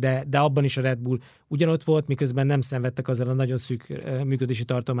tűntek, de abban is a Red Bull ugyanott volt, miközben nem szenvedtek azzal a nagyon szűk működési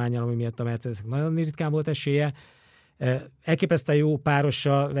tartománnyal, ami miatt a Mercedesnek nagyon ritkán volt esélye. Elképesztően jó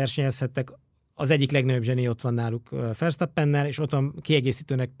párossal versenyezhettek, az egyik legnagyobb zseni ott van náluk Verstappennel, és ott van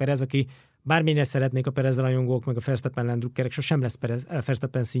kiegészítőnek Perez, aki bármilyen szeretnék a Perez rajongók, meg a Verstappen drukkerek, sosem lesz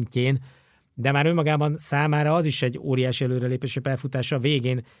Verstappen szintjén, de már önmagában számára az is egy óriási előrelépés, hogy felfutása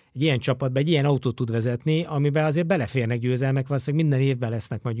végén egy ilyen csapatba, egy ilyen autót tud vezetni, amiben azért beleférnek győzelmek, valószínűleg minden évben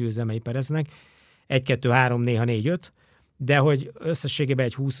lesznek majd győzelmei Pereznek, 1-2-3, néha 4-5, de hogy összességében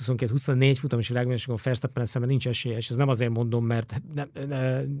egy 20-22-24 futamos világbajnokságon Verstappen szemben nincs esélye, és ez nem azért mondom, mert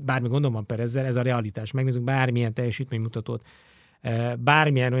bármi gondom van Perezzel, ez a realitás. Megnézzük bármilyen teljesítménymutatót,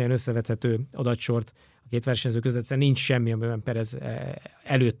 bármilyen olyan összevethető adatsort a két versenyző között, nincs semmi, amiben Perez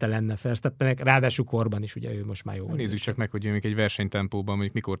előtte lenne Verstappennek, ráadásul korban is, ugye ő most már jó. Nézzük csak meg, hogy még egy versenytempóban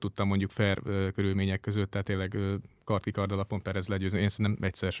mondjuk mikor tudtam mondjuk fair körülmények között, tehát tényleg kard alapon Perez legyőzni. Én szerintem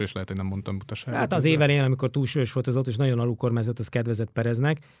egyszer és lehet, hogy nem mondtam butaságot. Hát az év elején, amikor túlsúlyos volt az autó, és nagyon alulkormányzott, az kedvezett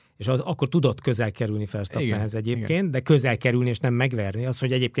Pereznek, és az akkor tudott közel kerülni Verstappenhez egyébként, igen. De közel kerülni és nem megverni. Az,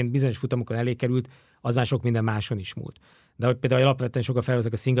 hogy egyébként bizonyos futamokon elé került, az már sok minden máson is múlt. De hogy például alapvetően sokan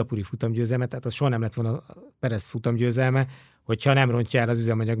felhozzák a szingapúri futamgyőzelmet, tehát az soha nem lett volna Perez futamgyőzelme, hogyha nem rontja el az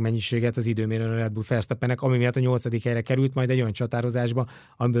üzemanyag mennyiséget az időmérőn a Red Bull Verstappennek, ami miatt a 8. helyre került, majd egy olyan csatározásba,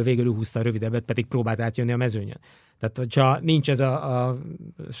 amiből végül húzta a rövidebbet, pedig próbált átjönni a mezőnyön. Tehát, hogyha nincs ez a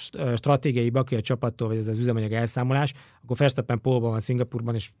stratégiai baki a csapattól, vagy ez az üzemanyag elszámolás, akkor Verstappen pólban van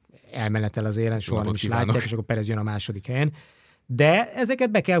Szingapurban, és elmenetel az élen, soha nem is látják, és akkor Perez jön a 2. helyen. De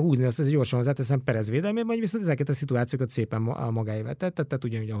ezeket be kell húzni, azt gyorsan hozzáteszem Perez védelmében, vagy viszont ezeket a szituációkat szépen magáévá tett. Tehát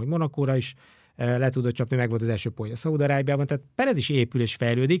ugyanúgy, ahogy Monakóra is le tudott csapni, meg volt az első pólja Szaúd-Arábiában, tehát Perez is épül és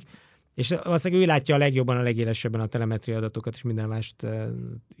fejlődik, és valószínűleg ő látja a legjobban, a legélesebben a telemetria adatokat, és minden mást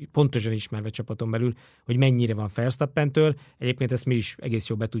pontosan ismerve csapaton belül, hogy mennyire van Verstappentől. Egyébként ezt mi is egész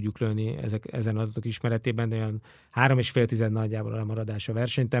jól be tudjuk lőni ezen adatok ismeretében, de olyan 3,5 nagyjából a lemaradás a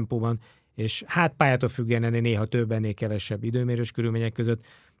versenytempóban, és hát pályától függően ennél néha több, ennél kevesebb időmérős körülmények között,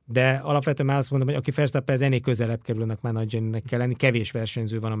 de alapvetően már azt mondom, hogy aki Verstappenhez ennél közelebb kerül, annak már nagy zseninek kell lenni, kevés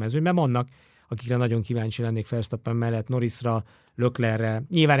versenyző van a mezőnyben, vannak, akikre nagyon kíváncsi lennék Verstappen mellett, Norrisra, Leclercre.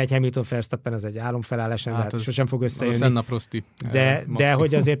 Nyilván egy Hamilton Verstappen az egy álomfelállás, nem lehet, sosem fog összejönni. De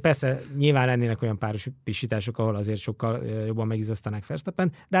hogy azért persze nyilván lennének olyan párosítások, ahol azért sokkal jobban megizzasztanák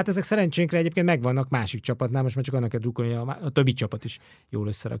Verstappen, de hát ezek szerencsénkre egyébként megvannak másik csapatnál, most már csak annak kell drukkolni, hogy a többi csapat is jól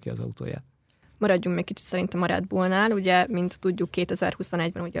összerakja az autóját. Maradjunk még kicsit szerintem a Red Bullnál. Ugye, mint tudjuk,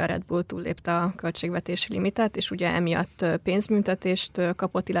 2021-ben ugye a Red Bull túllépte a költségvetési limitet, és ugye emiatt pénzbüntetést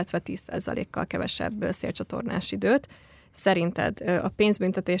kapott, illetve 10%-kal kevesebb szélcsatornás időt. Szerinted a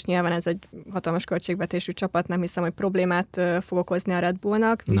pénzbüntetés, nyilván ez egy hatalmas költségvetésű csapat, nem hiszem, hogy problémát fog okozni a Red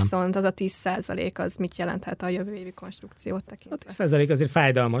Bullnak, viszont az a 10% az mit jelenthet a jövő évi konstrukciót tekintve? A 10% azért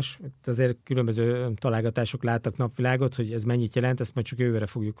fájdalmas, itt azért különböző találgatások láttak napvilágot, hogy ez mennyit jelent, ezt majd csak jövőre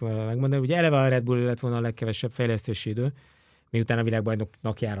fogjuk megmondani. Ugye eleve a Red Bull lett volna a legkevesebb fejlesztési idő, miután a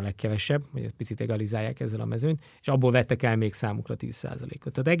világbajnoknak jár a legkevesebb, hogy ezt picit egalizálják ezzel a mezőnyt, és abból vettek el még számukra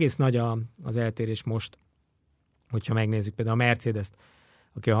 10%-ot. Tehát egész nagy az eltérés most, hogyha megnézzük például a Mercedes-t,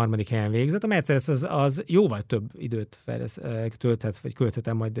 aki a 3. helyen végzett. A Mercedes az jóval több időt tölthet, vagy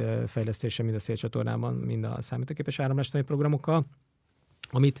költhet majd fejlesztésre, mind a szélcsatornában, mind a számítógépes áramlástani programokkal.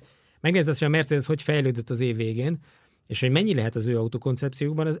 Amit megnézve, hogy a Mercedes hogy fejlődött az év végén, és hogy mennyi lehet az ő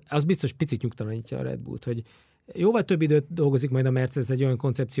autókoncepciókban, az biztos picit nyugtalanítja a Red Bullt, hogy jóval több időt dolgozik majd a Mercedes egy olyan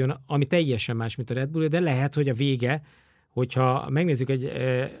koncepción, ami teljesen más, mint a Red Bull, de lehet, hogy a vége, hogyha megnézzük egy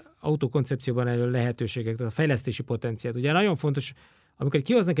autókoncepcióban elő lehetőségek, a fejlesztési potenciált. Ugye nagyon fontos, amikor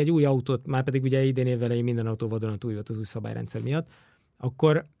kihoznak egy új autót, már pedig ugye idén évvelején minden autó vadonatúj volt az új szabályrendszer miatt,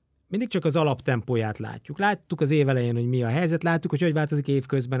 akkor mindig csak az alaptempóját látjuk. Láttuk az év elején, hogy mi a helyzet, láttuk, hogy változik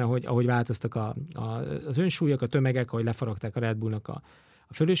évközben, ahogy változtak az önsúlyok, a tömegek, ahogy lefaragták a Red Bullnak a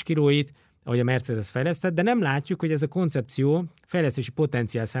fölöskilóit, ahogy a Mercedes fejlesztett, de nem látjuk, hogy ez a koncepció fejlesztési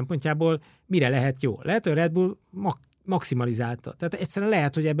potenciál szempontjából mire lehet jó. Lehet, hogy a Red Bull maximalizálta. Tehát egyszerűen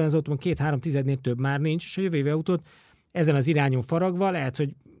lehet, hogy ebben az autóban 2-3 tizednél több már nincs, és a jövő évi autót ezen az irányon faragva lehet,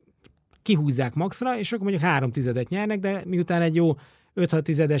 hogy kihúzzák maxra, és akkor mondjuk 3 tizedet nyernek, de miután egy jó 5-6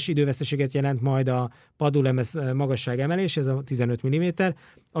 tizedes időveszteséget jelent majd a padlólemez magasság emelés, ez a 15 mm,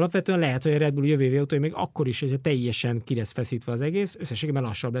 alapvetően lehet, hogy a Red Bull jövő évi autója még akkor is, hogyha teljesen ki lesz feszítve az egész, összességében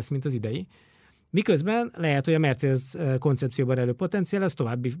lassabb lesz, mint az idei. Miközben lehet, hogy a Mercedes koncepcióban elő potenciál az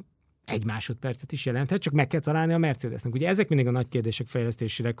további 1 másodpercet is jelenthet, csak meg kell találni a Mercedesnek. Ugye ezek mindig a nagy kérdések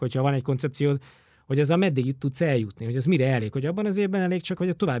fejlesztésére, hogyha van egy koncepciód, hogy az a meddig tudsz eljutni, hogy az mire elég, hogy abban az évben elég csak, hogy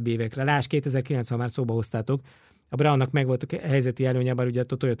a további évekre. Lásd, 2009-ben már szóba hoztátok, a Brownnak megvolt a helyzeti előnye, bár ugye a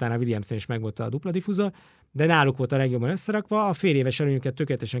Toyotánál Williamson is megvolt a dupla diffúzor, de náluk volt a legjobban összerakva, a fél éves előnyüket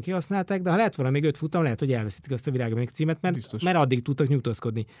tökéletesen kihasználták, de ha lett volna még 5 futam, lehet, hogy elveszítik azt a világbajnok címet, mert addig tudtak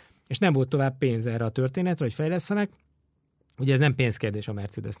nyújtózkodni. És nem volt tovább pénz erre a történetre, hogy fejlesztenek. Ugye ez nem pénzkérdés a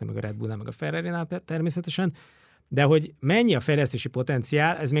Mercedesnél, meg a Red Bullnál, meg a Ferrari-nál természetesen, de hogy mennyi a fejlesztési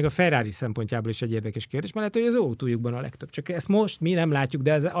potenciál, ez még a Ferrari szempontjából is egy érdekes kérdés, mert lehet, hogy az autójukban a legtöbb. Csak ezt most mi nem látjuk,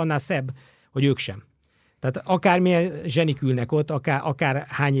 de ez annál szebb, hogy ők sem. Tehát akármilyen zsenik ülnek ott, akár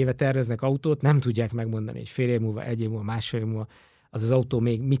hány éve terveznek autót, nem tudják megmondani, hogy fél év múlva, 1 év múlva, másfél év múlva az autó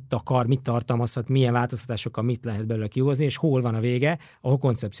még mit akar, mit tartalmazhat, milyen változtatásokkal mit lehet belőle kihozni, és hol van a vége, ahol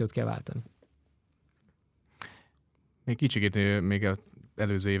koncepciót kell váltani. Még kicsikét még az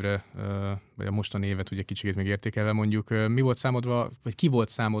előző évre, vagy a mostani évet ugye kicsikét még értékelve mondjuk, mi volt számodra, vagy ki volt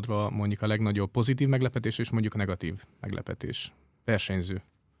számodra mondjuk a legnagyobb pozitív meglepetés, és mondjuk a negatív meglepetés? Versenyző.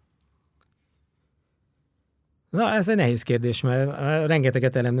 Na, ez egy nehéz kérdés, mert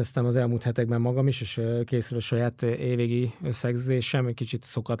rengeteget elemeztem az elmúlt hetekben magam is, és készül a saját évvégi összegzésem egy kicsit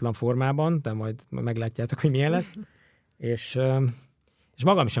szokatlan formában, de majd meglátjátok, hogy milyen lesz. És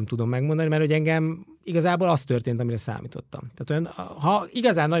magam sem tudom megmondani, mert hogy engem igazából az történt, amire számítottam. Tehát ha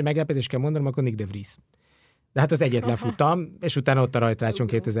igazán nagy meglepetés kell mondanom, akkor Nick de Vries. De hát az egyetlen futam, és utána ott a rajtrácson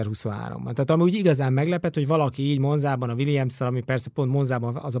 2023-ban. Tehát ami úgy igazán meglepett, hogy valaki így Monzában, a Williams-szal, ami persze pont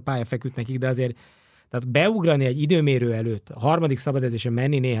Monzában az a pálya feküdt nekik, de azért tehát beugrani egy időmérő előtt, a harmadik szabadedzésen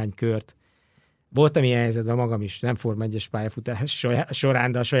menni néhány kört, voltam ilyen helyzetben magam is, nem Forma 1-es pályafutás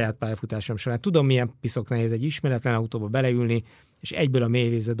során, de a saját pályafutásom során. Tudom, milyen piszok nehéz egy ismeretlen autóba beleülni, és egyből a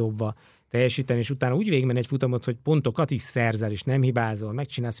mélyvízre dobva teljesíteni, és utána úgy végigmenni egy futamot, hogy pontokat is szerzel, és nem hibázol,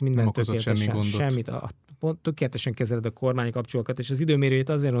 megcsinálsz mindent tökéletesen, semmit, tökéletesen kezeled a kormány kapcsolókat, és az időmérőjét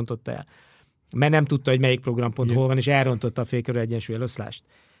azért rontotta el, mert nem tudta, hogy melyik programpont hol van, és elrontotta a fékörű egyensúly eloszlást.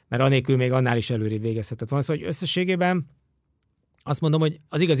 Mert anélkül még annál is előrébb végezhetett volna. Szóval, hogy összességében azt mondom, hogy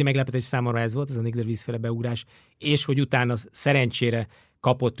az igazi meglepetés számomra ez volt, ez a Nick de Vries féle beugrás, és hogy utána szerencsére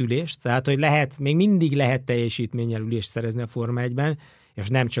kapott ülést, tehát hogy még mindig lehet teljesítménnyel ülést szerezni a Forma 1-ben, és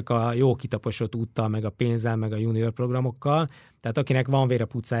nem csak a jó kitaposott úttal, meg a pénzzel, meg a junior programokkal, tehát akinek van vér a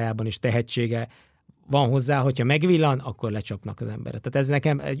pucájában és tehetsége van hozzá, hogyha megvillan, akkor lecsapnak az emberet. Tehát ez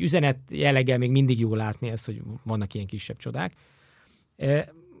nekem egy üzenet jelleggel még mindig jó látni ezt, hogy vannak ilyen kisebb csodák.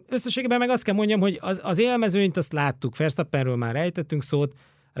 Összességében meg azt kell mondjam, hogy az élmezőnyt azt láttuk, Verstappenről már ejtettünk szót,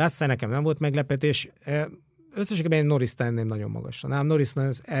 Russell nekem nem volt meglepetés, összességében én Norris tenném nagyon magasra. Nálam Norris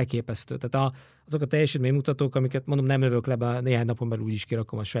nagyon elképesztő. Tehát azok a teljesítménymutatók, amiket mondom nem övök le, néhány napon belül úgy is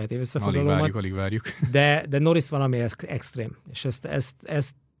kirakom a saját évösszefoglalómat. Alig várjuk. De Norris valami extrém. És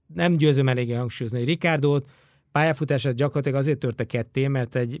ezt nem győzöm eléggé hangsúlyozni, hogy Ricciardót pályafutását gyakorlatilag azért törte ketté,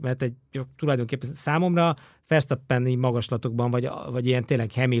 mert egy tulajdonképpen számomra Verstappeni magaslatokban, vagy ilyen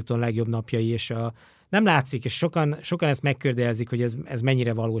tényleg Hamilton legjobb napjai, és nem látszik, és sokan ezt megkördelzik, hogy ez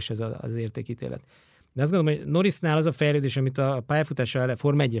mennyire valós ez az értékítélet. De azt gondolom, hogy Norrisnál az a fejlődés, amit a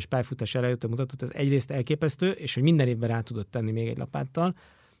Forma 1-es pályafutás előtt mutatott, az egyrészt elképesztő, és hogy minden évben rá tudott tenni még egy lapáttal,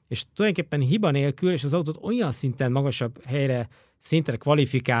 és tulajdonképpen hiba nélkül, és az autót olyan szinten magasabb szintre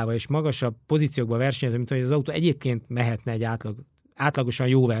kvalifikálva, és magasabb pozíciókba versenyezve, mint hogy az autó egyébként mehetne egy átlagosan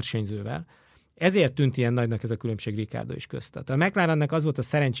jó versenyzővel. Ezért tűnt ilyen nagynak ez a különbség Ricciardo is közt. Tehát a McLarennek az volt a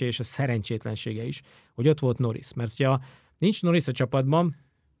szerencsé és a szerencsétlensége is, hogy ott volt Norris. Mert hogyha nincs Norris a csapatban,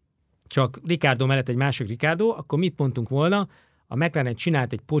 csak Ricciardo mellett egy másik Ricciardo, akkor mit mondtunk volna? A McLaren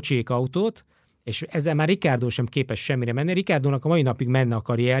csinált egy pocsék autót, és ezzel már Ricciardo sem képes semmire menni. Ricciardónak a mai napig menne a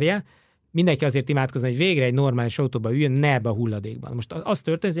karrierje, mindenki azért imádkozna, hogy végre egy normális autóba üljön, ne ebbe a hulladékban. Most az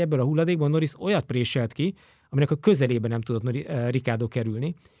történt, hogy ebből a hulladékban Norris olyat préselt ki, aminek a közelében nem tudott Ricciardo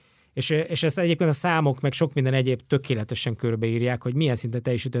kerülni. És ezt egyébként a számok, meg sok minden egyéb tökéletesen körbeírják, hogy milyen szinten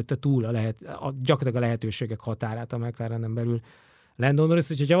teljesítette túl gyakorlatilag a lehetőségek határát a McLarenen belül Lando Norris,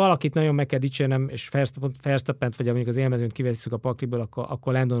 úgyhogy ha valakit nagyon meg kell dicsérnem, és Verstappent vagy mondjuk az élmezőnyt kivesszük a pakliból,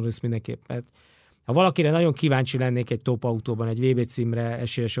 akkor Lando Norris mindenképp. Mert ha valakire nagyon kíváncsi lennék egy top autóban, egy VB címre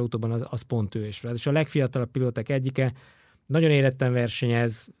esélyes autóban, az pont ő is. És a legfiatalabb pilóták egyike, nagyon éretten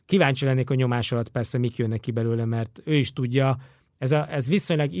versenyez, kíváncsi lennék a nyomás alatt persze mik jönnek ki belőle, mert ő is tudja, ez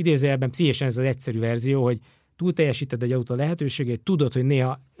viszonylag idézőjelben pszichésen ez az egyszerű verzió, hogy túl teljesíted egy autó lehetőségét, tudod, hogy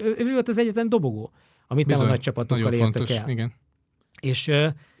néha ő volt az egyetlen dobogó, amit bizony, nem a nagy csapatokkal értek el. Igen. És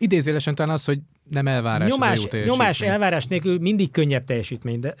idézőjelesen talán az, hogy nem elvárás nyomás elvárás nélkül mindig könnyebb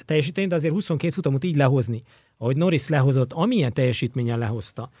teljesítmény, de azért 22 futamot így lehozni, ahogy Norris lehozott, amilyen teljesítménnyel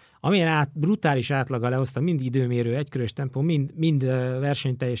lehozta, amilyen brutális átlaga lehozta, mind időmérő, egykörös tempó, mind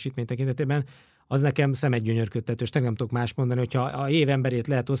versenyteljesítmény tekintetében, az nekem szemedgyönyörködtető, és nem tudok más mondani, hogyha a év emberét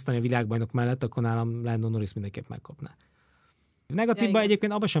lehet osztani a világbajnok mellett, akkor nálam Lando Norris mindenképp megkapná. Negatívban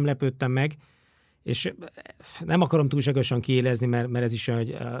egyébként abban sem lepődtem meg, és nem akarom túlságosan kiélezni, mert ez is,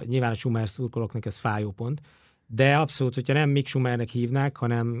 hogy nyilván a Schumacher szurkolóknak ez fájó pont, de abszolút, hogyha nem Mick Schumachernek hívnák,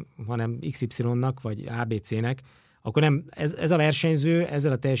 hanem XY-nak, vagy ABC-nek, akkor nem, ez a versenyző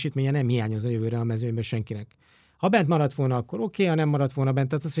ezzel a teljesítménye nem hiányozna jövőre a mezőnyben senkinek. Ha bent maradt volna, akkor oké, ha nem maradt volna bent.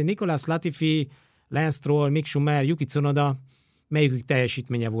 Tehát az, hogy Nicolas Latifi, Lance Stroll, Mick Schumacher, Yuki Tsunoda, melyikük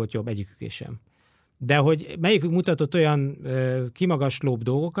teljesítménye volt jobb, egyikük sem. De hogy melyikük mutatott olyan kimagaslóbb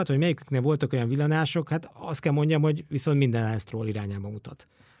dolgokat, vagy melyiküknél voltak olyan villanások, hát azt kell mondjam, hogy viszont minden Lance Stroll irányába mutat.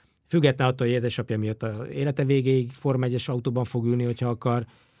 Független attól, hogy édesapja miatt az élete végéig Forma 1-es autóban fog ülni, hogyha akar.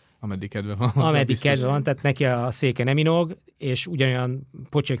 Ameddig kedve van. Ameddig kedve van, tehát neki a széke nem inog, és ugyanolyan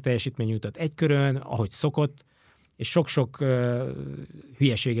pocsék teljesítmény jutott egy körön, ahogy szokott, és sok-sok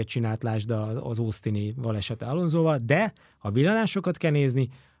hülyeséget csinált, lásd az Austini balesete Alonsóval, de ha villanásokat kell nézni,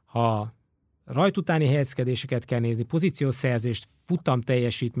 ha rajt utáni helyezkedéseket kell nézni, pozíciószerzést, futam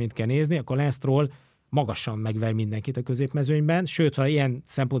teljesítményt kell nézni, akkor Lance Stroll magasan megver mindenkit a középmezőnyben, sőt, ha ilyen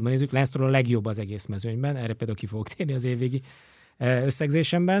szempontból nézzük, Lance Stroll a legjobb az egész mezőnyben, erre például ki fogok térni az évvégi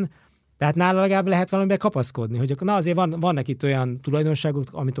összegzésemben. Tehát nála legalább lehet valamiben kapaszkodni, hogy na azért vannak itt olyan tulajdonságok,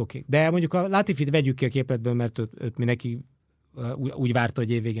 amit oké. De mondjuk a Latifit vegyük ki a képletből, mert őt mindenki úgy várta,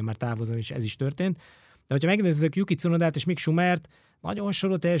 hogy évvégén már távozon, és ez is történt. De hogyha megnézzük Yuki Tsunodát és Mick Schumachert, nagyon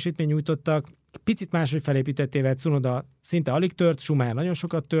hasonló teljesítmény nyújtottak, picit máshogy felépítettével Tsunoda szinte alig tört, Schumacher nagyon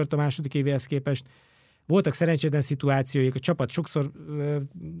sokat tört a második évéhez képest. Voltak szerencsétlen szituációik, a csapat sokszor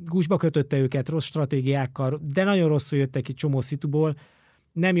gúzsba kötötte őket rossz stratégiákkal, de nagyon rosszul jöttek ki csomó szituból,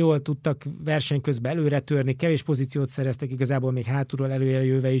 nem jól tudtak verseny közben előre törni, kevés pozíciót szereztek igazából még hátulról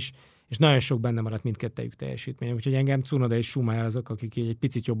előre is, és nagyon sok benne maradt mindkettejük teljesítmény. Úgyhogy engem Tsunoda és Schumacher azok, akik egy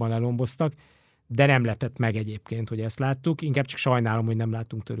picit jobban lelomboztak, de nem lepett meg egyébként, hogy ezt láttuk. Inkább csak sajnálom, hogy nem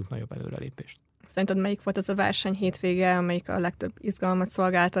láttunk tőlük nagyobb előrelépést. Szerinted melyik volt az a verseny hétvége, amelyik a legtöbb izgalmat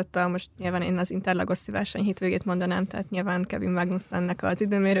szolgáltatta? Most nyilván én az Interlagoszi verseny hétvégét mondanám, tehát nyilván Kevin Magnussennek az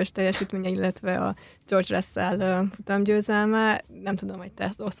időmérős teljesítménye, illetve a George Russell futamgyőzelme. Nem tudom, hogy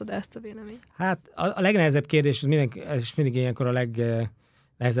te osztod ezt a véleményt. Hát a legnehezebb kérdés, ez is mindig ilyenkor a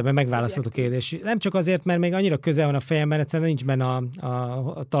legnehezebben megválasztható kérdés. Nem csak azért, mert még annyira közel van a fejemben, egyszerűen nincs benne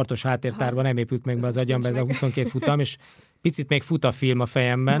a tartós háttértárban, nem épült meg be az agyamba ez a 22 futam, és picit még fut a film a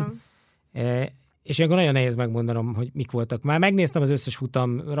fejemben. És ilyenkor nagyon nehéz megmondanom, hogy mik voltak. Már megnéztem az összes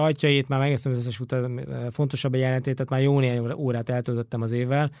futam rajtjait, már megnéztem az összes futam fontosabb jelentét, tehát már jó néhány órát eltöltöttem az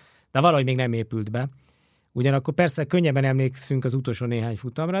évvel, de valahogy még nem épült be. Ugyanakkor persze könnyebben emlékszünk az utolsó néhány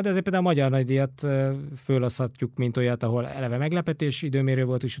futamra, de ezért például a Magyar Nagydíjat fölhozhatjuk, mint olyat, ahol eleve meglepetés időmérő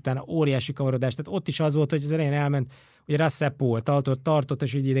volt, és utána óriási kavarodás. Tehát ott is az volt, hogy az elején elment, hogy Russell Paul tartott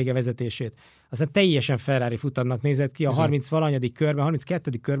és így ideige vezetését. Aztán teljesen Ferrari futamnak nézett ki a 30-valanyadik körben,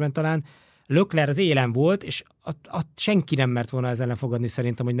 32. körben talán Leclerc az élen volt, és senki nem mert volna ezzel fogadni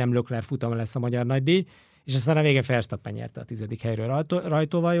szerintem, hogy nem Leclerc futama lesz a Magyar Nagydíj, és aztán a végén Verstappen nyerte a 10. helyről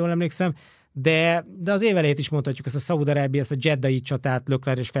rajtóval, jól emlékszem. De az év elejét is mondhatjuk, ezt a Szaúd-Arábia, ezt a Jeddai csatát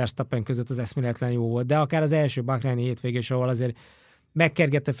Leclerc és Verstappen között az eszméletlen jó volt, de akár az első Bahreini hétvégés, ahol azért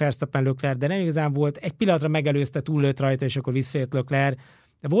megkergette Verstappen Leclerc, de nem igazán volt, egy pillanatra megelőzte, túllőtt rajta, és akkor visszaért Leclerc.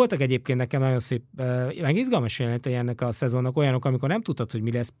 De voltak egyébként nekem nagyon szép, meg izgalmas jelenetei ennek a szezonnak, olyanok, amikor nem tudtad, hogy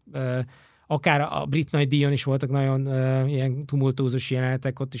mi lesz. Akár a brit nagydíjon is voltak nagyon ilyen tumultuózus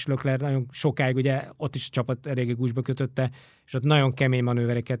jelenetek, ott is Leclerc nagyon sokáig, ugye ott is a csapat eléggé gúzsba kötötte, és ott nagyon kemény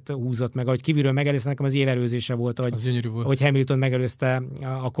manővereket húzott meg, ahogy kívülről megelőzte, nekem az év előzése volt, hogy Hamilton megelőzte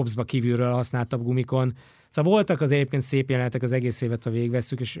a Cobbsba kívülről használtabb gumikon. Szóval voltak az egyébként szép jelenetek, az egész évet, ha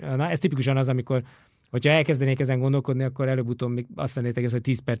végigvesszük, és ez tipikusan az, amikor hogyha elkezdenék ezen gondolkodni, akkor előbb-utóbb még azt vennétek, hogy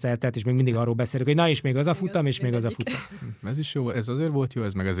 10 perc eltelt, és még mindig arról beszélünk, hogy na és még az a futam, és még az a futam. Ez is jó, ez azért volt jó,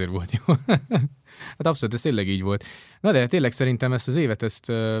 ez meg azért volt jó. Hát abszolút, ez tényleg így volt. Na de tényleg szerintem ezt az évet,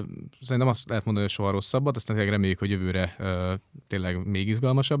 szerintem azt lehet mondani, hogy soha rosszabbat, aztán tényleg reméljük, hogy jövőre tényleg még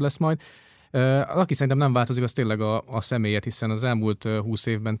izgalmasabb lesz majd. Aki szerintem nem változik, az tényleg a személyet, hiszen az elmúlt 20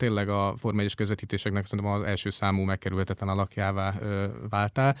 évben tényleg a Forma 1-es közvetítéseknek szerintem az első számú megkerülhetetlen alakjává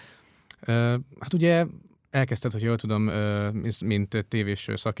váltál. Hát ugye elkezdted, hogy jól tudom, mint tévés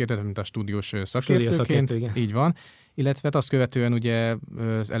szakértő, mint a stúdiós szakértőként, így van, illetve azt követően ugye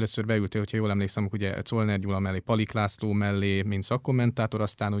először beültél, hogyha jól emlékszem, ugye Zollner Gyula mellé, Palik László mellé, mint szakkommentátor,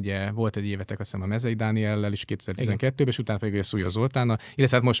 aztán ugye volt egy évetek, azt hiszem a Mezei Dániellel is 2012-ben, és utána pedig a Szúja Zoltánnal,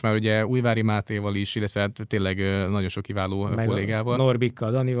 illetve hát most már ugye Újvári Mátéval is, illetve hát tényleg nagyon sok kiváló kollégával.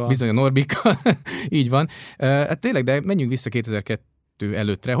 Norbikkal, Danival. Bizony a Norbikkal, így van. Hát tényleg, de menjünk vissza 2002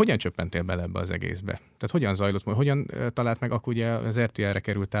 előttre, hogyan csöppentél bele ebbe az egészbe? Tehát hogyan zajlott, hogyan talált meg, akkor ugye az RTL-re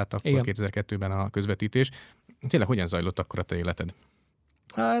került át akkor 2002-ben a közvetítés. Tényleg hogyan zajlott akkor a te életed?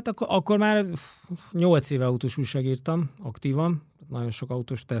 Hát akkor már 8 éve autós újságírtam aktívan, nagyon sok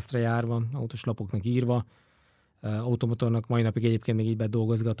autós tesztre járva, autós lapoknak írva, automotornak mai napig egyébként még így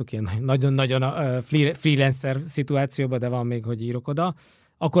bedolgozgatok, ilyen nagyon-nagyon freelancer szituációban, de van még, hogy írok oda.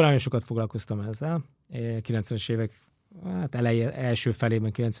 Akkor nagyon sokat foglalkoztam ezzel. 90-es évek első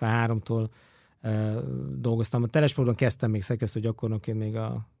felében, 93-tól dolgoztam. A Telesporton kezdtem még szerkesztő gyakornokként még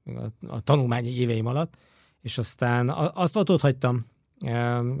a tanulmányi éveim alatt, és aztán azt ott hagytam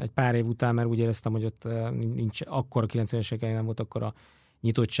egy pár év után, mert úgy éreztem, hogy ott nincs akkor a 90-es évek nem volt akkor a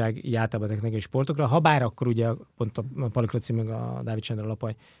nyitottság így általában technikai sportokra. Habár akkor ugye pont a Palik Laci meg a Dávid Sándor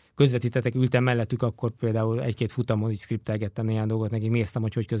Lapaj közvetítettek, ültem mellettük, akkor például egy-két futamon így skriptelgettem néhány dolgot, nekik néztem,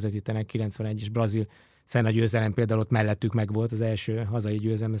 hogy közvetítenek 91 és Brazil Senna győzelem például ott mellettük meg volt az első hazai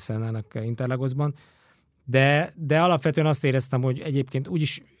győzelme Sennának Interlagosban. De alapvetően azt éreztem, hogy egyébként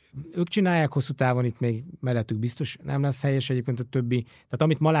úgyis ők csinálják hosszú távon, itt még mellettük biztos nem lesz helyes egyébként a többi. Tehát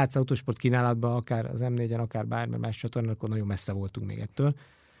amit ma látsz autósport kínálatban, akár az M4-en, akár bármilyen más csatornán, akkor nagyon messze voltunk még ettől.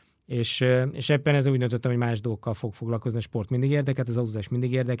 És ebben ez úgy döntöttem, hogy más dolgokkal fog foglalkozni. A sport mindig érdekelt, az autózás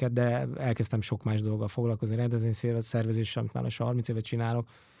mindig érdekelt, de elkezdtem sok más dologgal foglalkozni, rendezvényszervezéssel, amit már lassan 30 évet csinálok.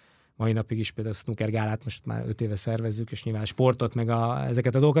 Mai napig is például a snooker gálát most már 5 éve szervezzük, és nyilván a sportot, meg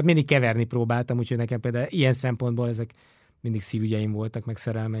ezeket a dolgokat mindig keverni próbáltam, úgyhogy nekem például ilyen szempontból ezek mindig szívügyeim voltak, meg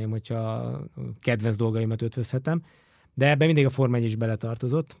szerelmeim, hogyha kedvenc dolgaimat ötvözhetem. De ebben mindig a Forma 1 is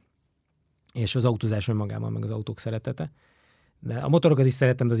beletartozott, és az autózás önmagában, meg az autók szeretete. De a motorokat is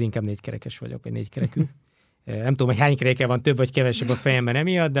szeretem, de az inkább 4-kerekes vagyok, vagy 4-kerekű. Nem tudom, hogy hány keréke van, több vagy kevesebb a fejemben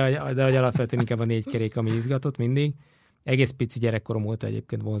emiatt, de hogy alapvetően inkább a 4 kerék, ami izgatott mindig. Egész pici gyerekkorom óta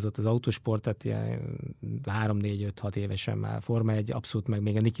egyébként vonzott az autósport, tehát ilyen 3-4-5-6 évesen már Forma 1 abszolút, meg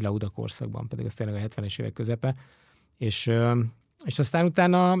még a Niki Lauda korszakban, pedig az tényleg a 70-es évek közepe. És aztán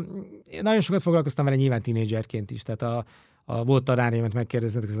utána nagyon sokat foglalkoztam vele nyilván tínédzserként is, tehát volt tanárjaimat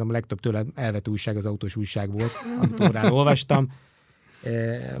megkérdeznek, ez a legtöbb tőle elvett újság az autós újság volt, amit órán olvastam.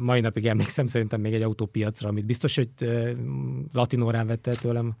 Mai napig emlékszem szerintem még egy autópiacra, amit biztos, hogy latin órán vette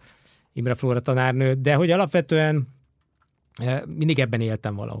tőlem Imre Flóra tanárnő, de hogy alapvetően mindig ebben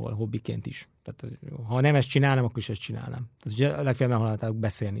éltem valahol, hobbiként is. Tehát, ha nem ezt csinálnám, akkor is ezt csinálnám. Tehát ugye legfeljebb meghalálták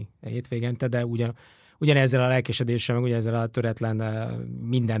beszélni hétvégente, de ugyanezzel a lelkesedéssel, meg ugyanezzel a töretlen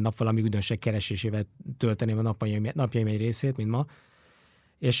minden nap valami üdönség keresésével tölteném a napjaim egy részét, mint ma.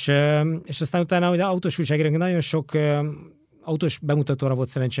 És aztán utána, hogy autós újságírók nagyon sok autós bemutatóra volt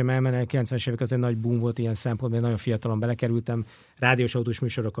szerencsém elmenni, a 90-es évek az egy nagy boom volt ilyen szempontból, nagyon fiatalon belekerültem, rádiós autós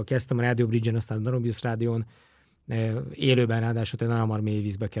műsorokkal kezdtem, a Radio Bridge-en, aztán a Danubius rádión, élőben ráadásul nagyon hamar mély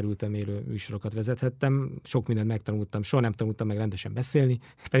vízbe kerültem, élő műsorokat vezethettem, sok mindent megtanultam, soha nem tanultam meg rendesen beszélni,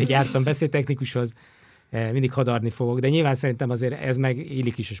 pedig jártam beszédtechnikushoz, mindig hadarni fogok, de nyilván szerintem azért ez meg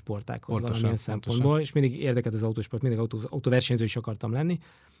illik is a sportákhoz valamilyen szempontból, és mindig érdekelt az autósport, mindig autóversenyző is akartam lenni.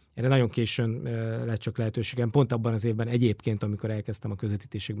 Erre nagyon későn lett csak lehetőségem, pont abban az évben egyébként, amikor elkezdtem a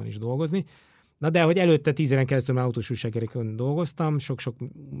közvetítésekben is dolgozni. Na de hogy előtte 10 éven keresztül már autós újságíróként dolgoztam, sok-sok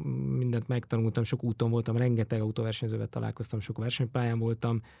mindent megtanultam, sok úton voltam, rengeteg autóversenyzővel találkoztam, sok versenypályán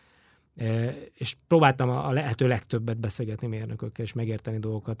voltam, és próbáltam a lehető legtöbbet beszélgetni mérnökökkel, és megérteni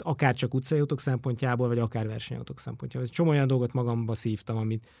dolgokat, akár csak utcai autók szempontjából, vagy akár versenyautók szempontjából. Csomó olyan dolgot magamba szívtam,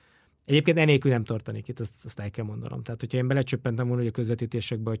 amit egyébként enélkül nem tartanék itt, azt el kell mondanom. Tehát, hogyha én belecsöppentem volna, hogy a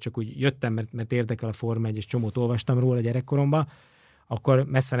közvetítésekbe, hogy csak úgy jöttem, mert érdekel a Forma 1, és csomót olvastam róla gyerekkoromban, akkor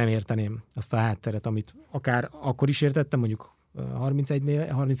messze nem érteném azt a hátteret, amit akár akkor is értettem, mondjuk 30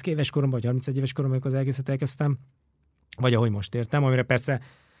 éves koromban, vagy 31 éves koromban, amikor az egészet elkezdtem, vagy ahogy most értem, amire persze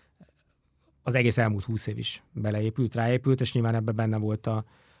az egész elmúlt 20 év is ráépült, és nyilván ebben benne volt a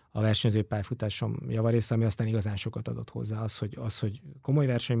versenyzői pályafutásom javarésze, ami aztán igazán sokat adott hozzá, az, hogy komoly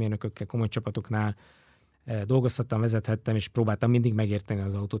versenymérnökökkel, komoly csapatoknál dolgozhattam, vezethettem, és próbáltam mindig megérteni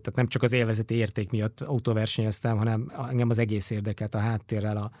az autót. Tehát nem csak az élvezeti érték miatt autóversenyeztem, hanem engem az egész érdekelt, a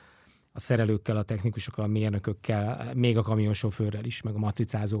háttérrel, a szerelőkkel, a technikusokkal, a mérnökökkel, még a kamionsofőrrel is, meg a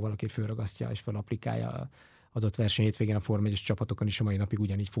matricázóval, aki fölragasztja és felapplikálja adott verseny hétvégén a Forma 1-es csapatokon is a mai napig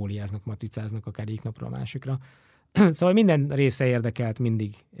ugyanígy fóliáznak, matricáznak, akár egyik napról a másikra. Szóval minden része érdekelt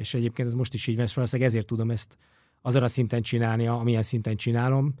mindig, és egyébként ez most is így van, és valószínűleg ezért tudom ezt azon a szinten csinálni, amilyen szinten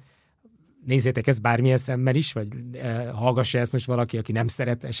csinálom. Nézzétek ezt bármilyen szemmel is, vagy hallgassa ezt most valaki, aki nem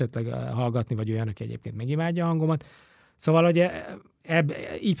szeret esetleg hallgatni, vagy olyan, aki egyébként megimádja a hangomat. Szóval, hogy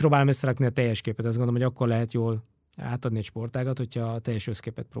így próbálom összerakni a teljes képet. Azt gondolom, hogy akkor lehet jól átadni egy sportágat, hogyha a teljes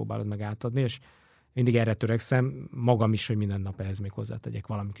összképet próbálod meg átadni, és mindig erre törekszem magam is, hogy minden nap ehhez még hozzátegyek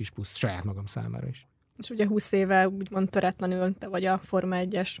valami kis plusz saját magam számára is. És ugye 20 éve úgymond töretlenül te vagy a Forma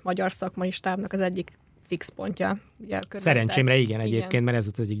 1-es magyar szakmai stábnak az egyik fix pontja. Szerencsémre igen, egyébként, mert ez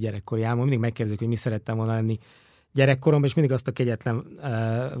volt az egyik gyerekkori álmom. Mindig megkérdezik, hogy mi szerettem volna lenni gyerekkoromban, és mindig azt a kegyetlen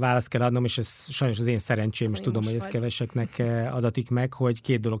választ kell adnom, és ez sajnos az én szerencsém, és tudom, hogy ez keveseknek adatik meg, hogy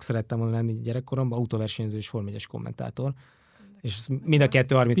 2 dolog szerettem volna lenni gyerekkoromban, autóversenyző és Forma 1-es kommentátor. És mind a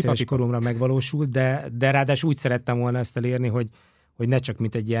 2 30 éves koromra megvalósult, de ráadásul úgy szerettem volna ezt elérni, hogy ne csak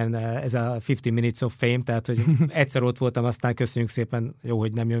mint egy ilyen, ez a 50 minutes of fame, tehát hogy egyszer ott voltam, aztán köszönjük szépen, jó,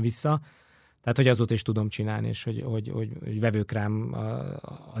 hogy nem jön vissza. Tehát, hogy azóta is tudom csinálni, és hogy vevők rám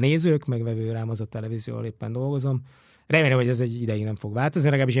a nézők, meg vevő rám az a televízió, ahol éppen dolgozom. Remélem, hogy ez egy ideig nem fog változni,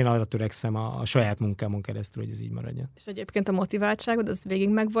 legalábbis én arra törekszem a saját munkámon keresztül, hogy ez így maradjon. És egyébként a motiváltságod, az végig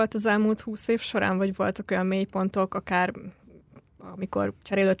megvolt az elmúlt 20 év során, vagy voltak olyan mélypontok, akár amikor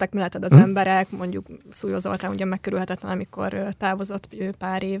cserélődtek melletted az emberek, mondjuk Szújó Zoltán ugye megkerülhetetlen, amikor távozott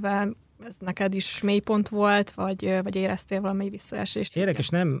pár éve, ez neked is mélypont volt, vagy éreztél valami visszaesést? Érdekes,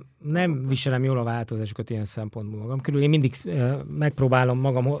 nem viselem jól a változásokat ilyen szempontból magam körül. Én mindig megpróbálom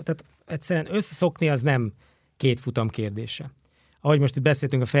magam, tehát egyszerűen összeszokni az nem 2 futam kérdése. Ahogy most itt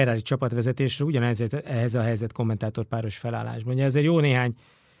beszéltünk a Ferrari csapatvezetésről, ugyanehhez a helyzet kommentátor páros felállásban. Ugye ezért jó néhány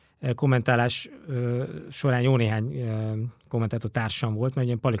kommentálás során jó néhány kommentátor társam volt, mert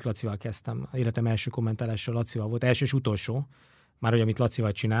én Palik Lacival kezdtem. Életem első kommentálással Lacival volt, első és utolsó, már hogy amit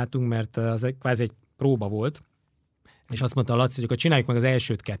Lacival csináltunk, mert az kvázi egy próba volt, és azt mondta a Laci, hogy akkor csináljuk meg az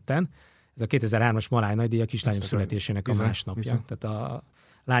elsőt ketten, ez a 2003-as Maláj nagydíj a kislányom születésének a másnapja. Tehát a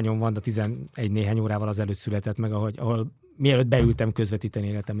lányom Vanda 11 néhány órával azelőtt született meg, ahol mielőtt beültem közvetíteni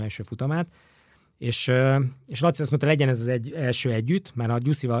életem első futamát. És Laci azt mondta, legyen ez az első együtt, mert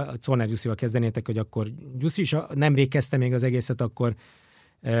a Czolnár Gyuszival kezdenétek, hogy akkor Gyuszi is nemrég kezdte még az egészet, akkor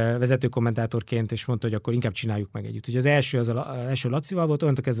vezető kommentátorként, és mondta, hogy akkor inkább csináljuk meg együtt. Ugye az első Lacival volt,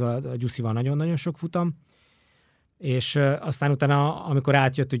 onnantól kezdve a Gyuszival nagyon-nagyon sok futam, és aztán utána, amikor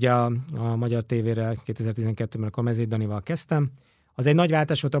átjött ugye a Magyar tévére 2012-ben a Kamezét Danival kezdtem, az egy nagy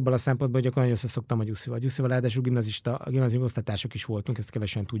váltás volt abban a szempontból, hogy akkor nagyon összeszoktam a Gyuszival. Gyuszival ráadásul gimnáziumi osztálytársak is voltunk, ezt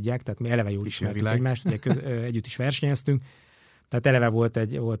kevesen tudják, tehát mi eleve jól ismertük egymást, ugye együtt is versenyeztünk, tehát eleve volt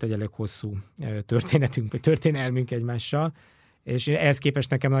egy elég hosszú történetünk, vagy történelmünk egymással, és ehhez képest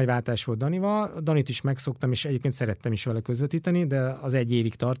nekem nagy váltás volt Danival. Danit is megszoktam, és egyébként szerettem is vele közvetíteni, de az egy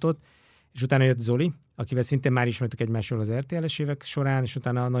évig tartott, és utána jött Zoli, akivel szintén már ismertük egymásról az RTL-es évek során, és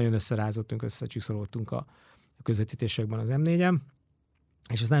utána nagyon összerázottunk, összecsiszolódtunk a közvetítésekben az M4-en.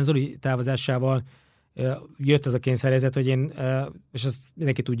 És aztán Zoli távozásával jött az a kényszerhelyzet, hogy én, és azt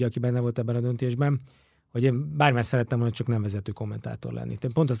mindenki tudja, aki benne volt ebben a döntésben, hogy én bármilyen szerettem volna csak nem vezető kommentátor lenni.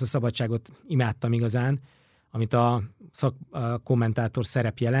 Én pont azt a szabadságot imádtam igazán, amit a kommentátor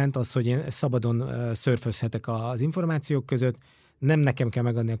szerep jelent, az, hogy én szabadon szörfözhetek az információk között, nem nekem kell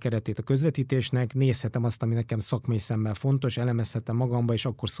megadni a keretét a közvetítésnek, nézhetem azt, ami nekem szakmai szemmel fontos, elemezhetem magamba, és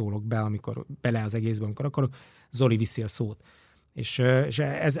akkor szólok be, amikor bele az egészben, amikor akarok. Zoli viszi a szót. És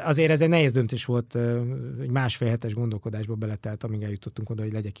azért ez egy nehéz döntés volt, egy másfél hetes gondolkodásból beletelt, amíg eljutottunk oda,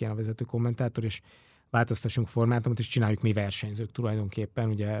 hogy legyek ilyen a vezető kommentátor, és változtassunk formátumot, és csináljuk mi versenyzők tulajdonképpen.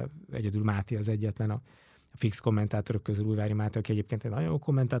 Ugye egyedül Máté az egyetlen a fix kommentátorok közül, Újvári Máté, aki egyébként egy nagyon jó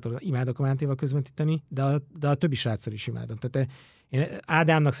kommentátor, imádok a Mátéval közvetíteni, de a többi sráccal is imádom. Tehát én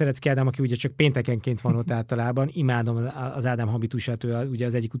Ádámnak, Szeretszki Ádám, aki ugye csak péntekenként van ott általában, imádom az Ádám habitusát, ő ugye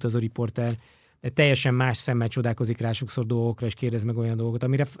az egyik utazó riporter, teljesen más szemmel csodálkozik rá sokszor dolgokra, és kérdez meg olyan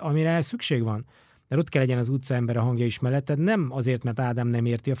dolgokat, amire szükség van. Mert ott kell legyen az utcaember a hangja is melletted, nem azért, mert Ádám nem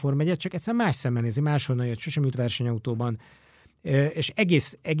érti a Forma 1-et, csak egyszer más szemmel nézi, máshonnan jött, sosem ült versenyautóban, és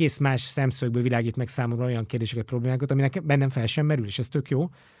egész más szemszögből világít meg számomra olyan kérdéseket, problémákat, aminek bennem fel sem merül, és ez tök jó.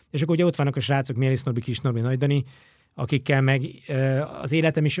 És akkor ugye ott vannak a srácok, Mérész Norbi, Kis Norbi, Nagy Dani, akikkel meg az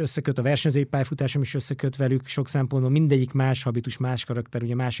életem is összeköt, a versenyzői pályafutásom is összeköt velük, sok szempontból mindegyik más habitus, más karakter,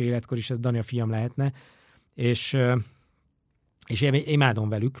 ugye más életkor is, ez Dani a fiam lehetne, és én imádom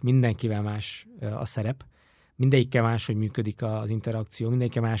velük, mindenkivel más a szerep, mindegyikkel más, hogy működik az interakció,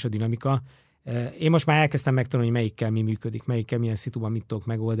 mindegyikkel más a dinamika. Én most már elkezdtem megtanulni, hogy melyikkel mi működik, melyikkel milyen szituban mit tudok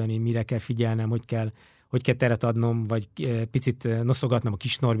megoldani, mire kell figyelnem, hogy kell teret adnom, vagy picit noszogatnom a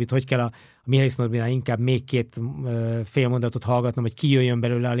Kis Norbit, hogy kell a Mérész Norbinál inkább még két fél mondatot hallgatnom, hogy kijöjjön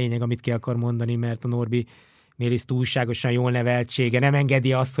belőle a lényeg, amit ki akar mondani, mert a Norbi Mérész túlságosan jól neveltsége nem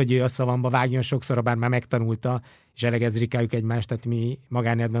engedi azt, hogy ő a szavamba vágjon sokszor, bár már megtanulta, és elegezrikáljuk egymást, tehát mi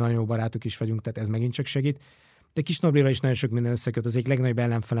magánéletben nagyon jó barátok is vagyunk, tehát ez megint csak segít. De Kis Norbival is nagyon sok minden összeköt, az egyik legnagyobb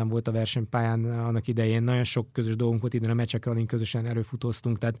ellenfelem volt a versenypályán annak idején, nagyon sok közös dolgunk volt, időn a meccsekre, amin közösen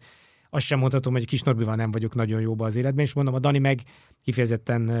előfutóztunk, tehát azt sem mondhatom, hogy Kis Norbival nem vagyok nagyon jóba az életben, és mondom, a Dani meg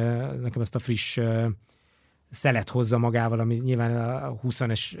kifejezetten nekem ezt a friss szelet hozza magával, ami nyilván a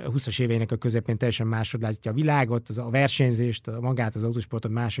 20-as éveinek a közepén teljesen máshogy látja a világot, a versenyzést, magát, az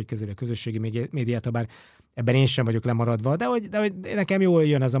autósportot máshogy kezeli a közösségi médiát, bár ebben én sem vagyok lemaradva, de hogy nekem jól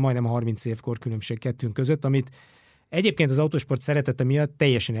jön ez a majdnem 30 évkor különbség kettőnk között, amit egyébként az autósport szeretete miatt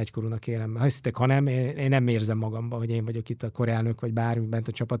teljesen egykorúnak élem. Ha hiszitek, ha nem, én nem érzem magamban, hogy én vagyok itt a korelnök, vagy bármi bent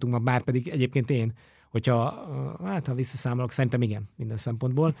a csapatunkban, bár pedig egyébként én, ha visszaszámolok, szerintem igen, minden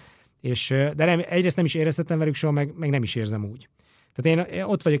szempontból. De egyrészt nem is éreztettem velük soha, meg nem is érzem úgy. Tehát én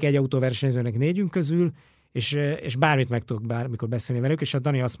ott vagyok egy autóversenyzőnek négyünk közül, és bármit meg tudok bármikor beszélni velük, és a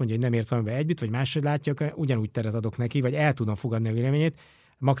Dani azt mondja, hogy nem ért valamiben együtt, vagy máshogy látja, akkor ugyanúgy teret adok neki, vagy el tudom fogadni a véleményét,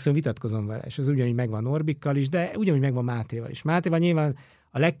 maximum vitatkozom vele, és ez ugyanúgy megvan Norbikkal is, de ugyanúgy megvan Mátéval is. Mátéval nyilván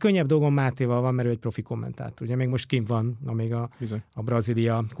a legkönnyebb dolgom Mátéval van, mert ő egy profi kommentátor. Ugye még most kint van, amíg a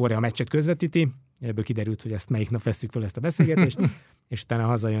Brazília-Korea meccset közvetíti, ebből kiderült, hogy ezt melyik nap vesszük fel ezt a beszélgetést, és utána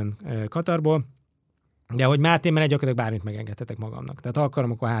hazajön Katarból. De hogy Mátémmel gyakorlatilag bármit megengedhetek magamnak. Tehát ha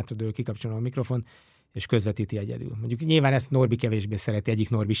akarom, akkor hátradőlök, kikapcsolom a mikrofon, és közvetíti egyedül. Mondjuk nyilván ezt Norbi kevésbé szereti, egyik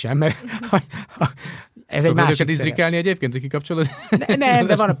Norbi sem, mert ez egy másik őket izrikálni egyébként, hogy kikapcsolod? Nem,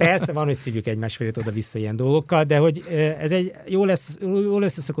 de persze van, hogy szívjuk egymás félét oda-vissza ilyen dolgokkal, de hogy ez egy jól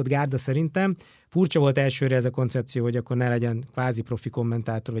összeszokott gárda szerintem, furcsa volt elsőre ez a koncepció, hogy akkor ne legyen kvázi profi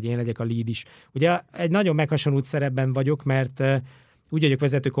kommentátor, vagy én legyek a lead is. Ugye egy nagyon meghasonlult szerepben vagyok, mert úgy vagyok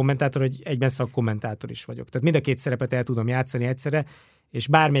vezető kommentátor, hogy egyben szakkommentátor is vagyok. Tehát mind a két szerepet el tudom játszani egyszerre, és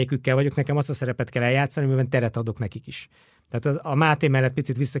bármelyikükkel vagyok, nekem azt a szerepet kell eljátszani, amiben teret adok nekik is. Tehát a Máté mellett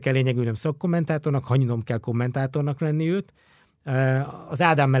picit vissza kell lényegülnöm szakkommentátornak, hagynom kell kommentátornak lenni őt. Az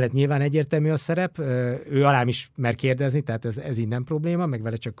Ádám mellett nyilván egyértelmű a szerep, ő alám is mer kérdezni, tehát ez így nem probléma, meg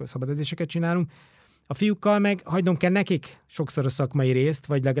vele csak szabad edzéseket csinálunk. A fiúkkal meg hagynom kell nekik sokszor a szakmai részt,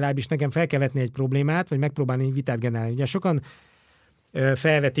 vagy legalábbis nekem fel kell vetni egy problémát, vagy megpróbálni vitát generálni. Ugye sokan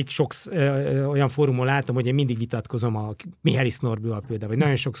felvetik, olyan fórumon látom, hogy én mindig vitatkozom a Mihály Norbival például, vagy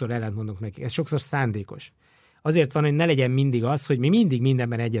nagyon sokszor ellentmondok neki. Ez sokszor szándékos. Azért van, hogy ne legyen mindig az, hogy mi mindig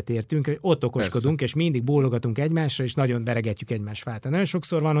mindenben egyetértünk, hogy ott okoskodunk, persze, és mindig bólogatunk egymásra, és nagyon veregetjük egymás fát. Nagyon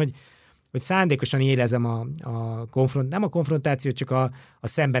sokszor van, hogy szándékosan élezem nem a konfrontációt, csak a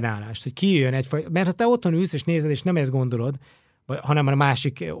szembenállást, hogy kijöjjön egyfajta, mert ha te otthon ülsz és nézed, és nem ezt gondolod, hanem a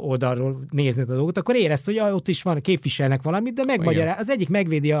másik oldalról nézned a dolgot, akkor érezd, hogy ott is van, képviselnek valamit, de megmagyaráz. Az egyik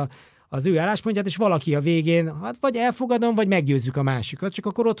megvédi az ő álláspontját, és valaki a végén, hát vagy elfogadom, vagy meggyőzzük a másikat, csak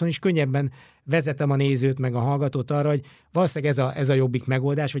akkor otthon is könnyebben vezetem a nézőt, meg a hallgatót arra, hogy valószínűleg ez a jobbik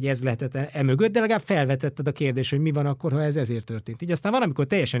megoldás, vagy ez lehetett mögött, de legalább felvetetted a kérdést, hogy mi van akkor, ha ez ezért történt. Így aztán van, amikor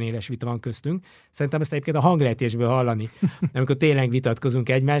teljesen éles vita van köztünk. Szerintem ezt egyébként a hanglejtésből hallani, amikor tényleg vitatkozunk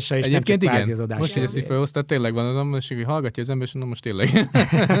egymással, és egyébként nem csak kvázi az adás. Most, hogy ezt így felhoztad, tényleg van az, hogy hallgatja az ember, és most tényleg.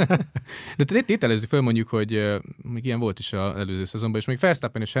 De tételezzük föl mondjuk, hogy még ilyen volt is az előző szezonban, és még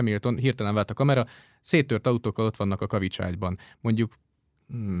Verstappen és Hamilton hirtelen vált a kamera, széttört autókkal ott vannak a kavicságyban. Mondjuk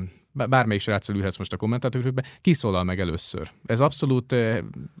bármelyik sráccal ülhetsz most a kommentátorgrupban, ki szólal meg először? Ez abszolút,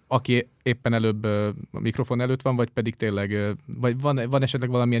 aki éppen előbb a mikrofon előtt van, vagy pedig tényleg, vagy van esetleg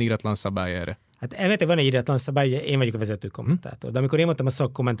valamilyen íratlan szabály erre? Hát elméletileg van egy íratlan szabály, ugye én vagyok a vezető kommentátor, de amikor én mondtam, a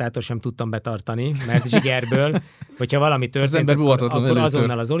szakkommentátor sem tudtam betartani, mert zsigerből, hogyha valami történt, akkor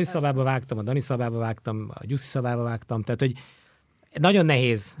azonnal az Oli szabába vágtam, a Dani szabába vágtam, a Gyuszi szabába vágtam, tehát hogy nagyon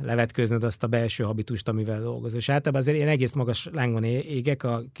nehéz levetkőznöd azt a belső habitust, amivel dolgozol. És általában azért én egész magas lángon égek,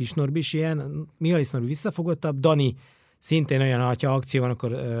 a kis Norbi is ilyen, Mihály Norbi visszafogottabb, Dani szintén olyan, ha akció van,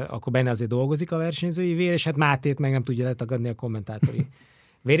 akkor benne azért dolgozik a versenyzői vér, és hát Mátét meg nem tudja letagadni a kommentátori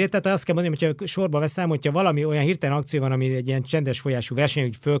vérét. Tehát azt kell mondani, hogyha sorba veszem, hogyha valami olyan hirtelen akció van, ami egy ilyen csendes folyású verseny,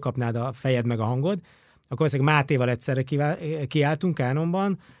 hogy fölkapnád a fejed meg a hangod, akkor valószínűleg Mátéval egyszerre kiálltunk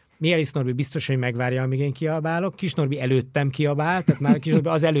Kánonban. Mihály Norbi biztos, hogy megvárja, amíg én kiabálok. Kis Norbi előttem kiabál, tehát már Kis Norbi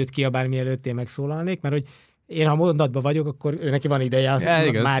az előtt kiabál, mielőtt én megszólalnék, mert hogy én, ha mondatban vagyok, akkor neki van ideje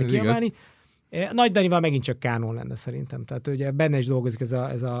már kiabálni. Nagy Danival megint csak kánon lenne szerintem. Tehát ugye benne is dolgozik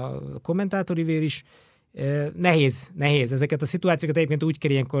ez a kommentátori vér is. Nehéz. Ezeket a szituációkat egyébként úgy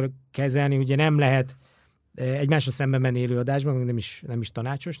kell ilyenkor kezelni, ugye nem lehet egymásra szemben menni élőadásban, nem is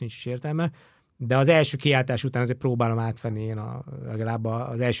tanácsos, nincs is értelme. De az első kiáltás után azért próbálom átvenni én legalább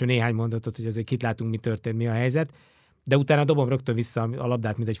az első néhány mondatot, hogy azért kit látunk, mi történt, mi a helyzet, de utána dobom rögtön vissza a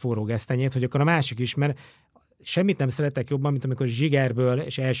labdát, mint egy forró gesztenyét, hogy akkor a másik is, mert semmit nem szeretek jobban, mint amikor zsigerből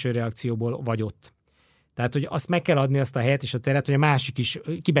és első reakcióból vagy ott. Tehát, hogy azt meg kell adni azt a helyet és a teret, hogy a másik is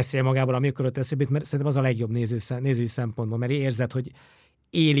kibeszél magából, amikor ott eszébe, mert szerintem az a legjobb nézői szempontból, mert érzed, hogy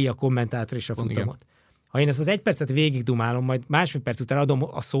éli a kommentátor és a futamot. Ha én ezt az 1 percet végigdumálom, majd másfél perc után adom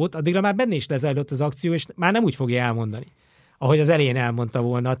a szót, addigra már benne is lezajlott az akció, és már nem úgy fogja elmondani, ahogy az elején elmondta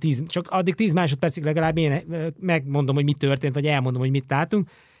volna. Csak addig 10 másodpercig legalább én megmondom, hogy mi történt, vagy elmondom, hogy mit látunk,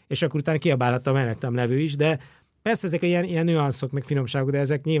 és akkor utána kiabálhatta a mellettem levő is, de persze ezek ilyen nüanszok, meg finomságok,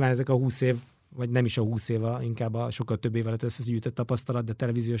 de nyilván ezek a 20 év, vagy nem is a 20 év, inkább a sokkal több évvel összegyűjtött tapasztalat, de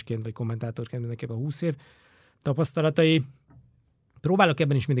televíziósként vagy kommentátorként mindenképpen a 20 év tapasztalatai. Próbálok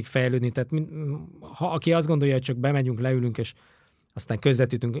ebben is mindig fejlődni, tehát ha aki azt gondolja, hogy csak bemegyünk, leülünk, és aztán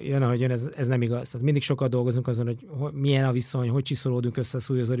közvetítünk, jön, ahogy jön, ez nem igaz. Tehát mindig sokat dolgozunk azon, hogy milyen a viszony, hogy csiszolódunk össze a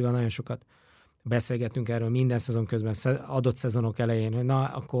Szúlyó Zolival, nagyon sokat beszélgettünk erről minden szezon közben, adott szezonok elején, hogy na,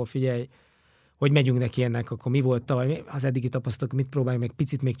 akkor figyelj, hogy megyünk neki ennek, akkor mi volt tavaly, az eddigi tapasztalatok, mit próbáljunk meg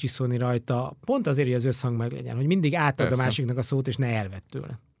picit még csiszolni rajta, pont azért, hogy az összhang meg legyen, hogy mindig átad a másiknak a szót, és ne elvett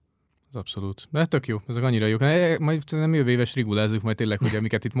tőle. Abszolút. De tök jó, ezek annyira jók. Majd nem jövő éves rigulázzuk majd tényleg, hogy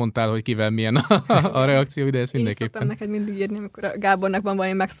amiket itt mondtál, hogy kivel milyen a reakció, de ez mindenképpen. Én szoktam neked mindig írni, amikor a Gábornak van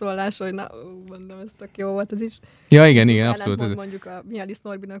valami megszólalás, hogy na, mondom, ez tök jó volt ez is. Ja, igen, abszolút. Mondjuk a Mihály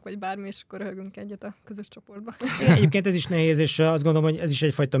Norbinak, vagy bármi, és akkor röhögünk egyet a közös csoportba. Egyébként ez is nehéz, és azt gondolom, hogy ez is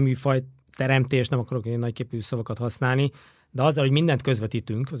egyfajta műfaj teremtés, nem akarok én nagyképű szavakat használni, de azzal, hogy mindent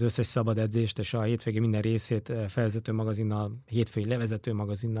közvetítünk, az összes szabad edzést és a hétvége minden részét felvezető magazinnal, hétfői levezető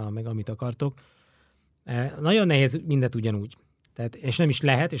magazinnal, meg amit akartok, nagyon nehéz mindent ugyanúgy. Tehát, és nem is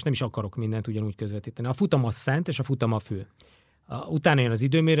lehet, és nem is akarok mindent ugyanúgy közvetíteni. A futam az szent, és a futam a fő. Utána jön az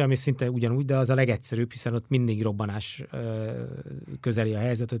időmérő, ami szinte ugyanúgy, de az a legegyszerűbb, hiszen ott mindig robbanás közeli a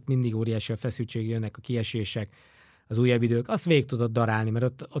helyzet, ott mindig óriási a feszültség, jönnek a kiesések, az újabb idők. Azt végig tudod darálni,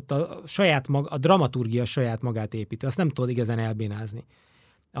 mert ott a dramaturgia saját magát építi, azt nem tudod igazán elbénázni.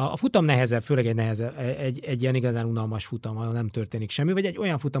 A futam nehezebb, főleg egy ilyen igazán unalmas futam, ahol nem történik semmi, vagy egy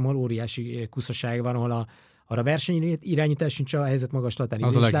olyan futam, ahol óriási kuszaság van, ahol a versenyirányítás sincs a helyzet magaslatán.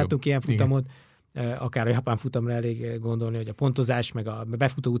 Így is láttunk ilyen futamot. Igen. Akár a japán futamra elég gondolni, hogy a pontozás, meg a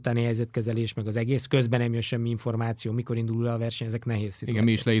befutó utáni helyzetkezelés, meg az egész, közben nem jön semmi információ, mikor indul a verseny, ezek nehéz szituációk. Igen,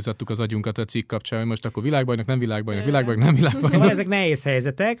 mi is leizzadtuk az agyunkat a cikk kapcsán, hogy most akkor világbajnok, nem világbajnok, nem világbajnok. Szóval ezek nehéz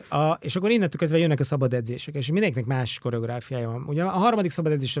helyzetek, és akkor innentől kezdve jönnek a szabad edzések, és mindenkinek más koreográfiája van. Ugye a harmadik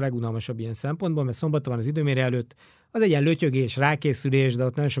szabad edzés a legunalmasabb ilyen szempontból, mert szombaton van az időmérő előtt, az egy ilyen lötyögés, rákészülés, de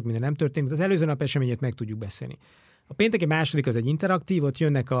ott nagyon sok minden nem történik, az előző nap eseményét meg tudjuk beszélni. A pénteki második az egy interaktív, ott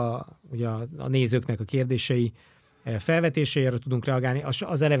jönnek ugye a nézőknek a kérdései, felvetései, arra tudunk reagálni,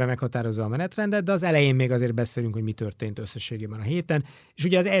 az eleve meghatározza a menetrendet, de az elején még azért beszélünk, hogy mi történt összességében a héten. És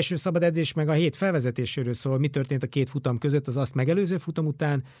ugye az első szabad edzés meg a hét felvezetéséről szól, mi történt a két futam között, az azt megelőző futam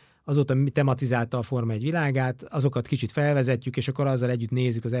után, azóta mi tematizálta a Forma 1 világát, azokat kicsit felvezetjük, és akkor azzal együtt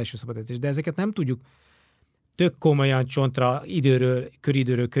nézzük az első szabad edzést. De ezeket nem tudjuk tök komolyan csontra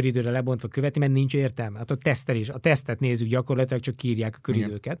köridőről lebontva követni, mert nincs értelme. Hát a tesztet nézzük, gyakorlatilag csak írják a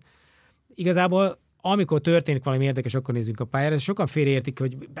köridőket. Igazából amikor történik valami érdekes, akkor nézzünk a pályára. Sokan félreértik,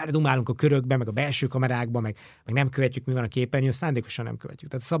 hogy beledumálunk a körökbe, meg a belső kamerákba, meg nem követjük, mi van a képernyőn, szándékosan nem követjük.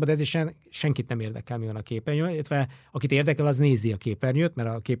 Tehát szabad edzésen senkit nem érdekel, mi van a képernyőn, illetve akit érdekel, az nézi a képernyőt, mert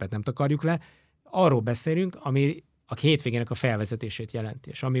a képet nem takarjuk le. Arról beszélünk, ami a hétvégének a felvezetését jelenti,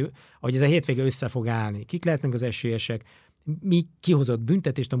 és ahogy ez a hétvége össze fog állni. Kik lehetnek az esélyesek, mi kihozott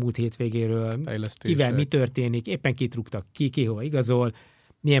büntetést a múlt hétvégéről, kivel mi történik, éppen kit rúgtak ki hova igazol,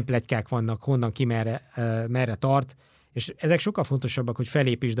 milyen pletykák vannak, honnan ki merre tart, és ezek sokkal fontosabbak, hogy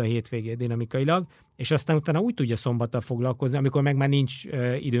felépítsd a hétvégét dinamikailag, és aztán utána úgy tudja szombattal foglalkozni, amikor meg már nincs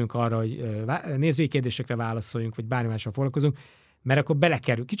időnk arra, hogy nézői kérdésekre válaszoljunk, vagy bármi mással foglalkozunk, mert akkor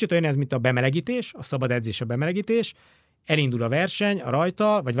belekerül. Kicsit olyan ez, mint a bemelegítés, a szabad edzés a bemelegítés, elindul a verseny, a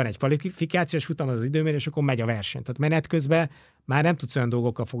rajta, vagy van egy kvalifikációs futam, az időmérő, és akkor megy a verseny. Tehát menet közben már nem tudsz olyan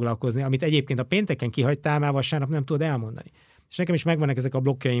dolgokkal foglalkozni, amit egyébként a pénteken kihagytál, már vasárnap nem tudod elmondani. És nekem is megvannak ezek a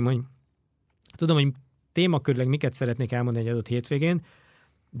blokkjaim, hogy tudom, hogy témakörleg miket szeretnék elmondani egy adott hétvégén,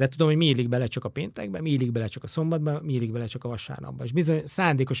 de tudom, hogy mi illik bele csak a péntekbe, mi illik bele csak a szombatba, mi illik bele csak a vasárnapba. És bizony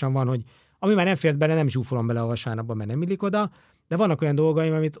szándékosan van, hogy ami már nem fért bele, nem zsúfolom bele a vasárnapba, mert nem illik oda, de vannak olyan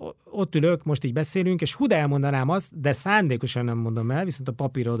dolgaim, amit ott ülök, most így beszélünk, és de elmondanám azt, de szándékosan nem mondom el, viszont a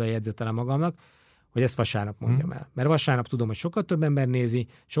papírra oda jegyzetelem magamnak, hogy ezt vasárnap mondjam el. Mert vasárnap tudom, hogy sokkal több ember nézi,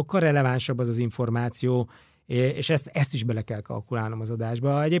 sokkal relevánsabb az információ, és ezt is bele kell kalkulálnom az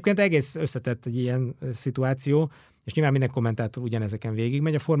adásba. Egyébként egész összetett egy ilyen szituáció, és nyilván minden kommentátor ugyanezeken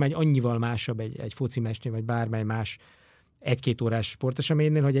végigmegy. A Forma 1 annyival másabb egy foci meccsnél, vagy bármely más 1-2 órás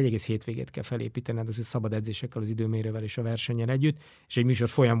sporteseménynél, hogy egy egész hétvégét kell felépítened az szabad edzésekkel, az időmérővel és a versenyen együtt, és egy műsor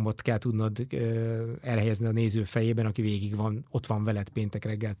folyamot kell tudnod elhelyezni a néző fejében, aki végig van, ott van veled péntek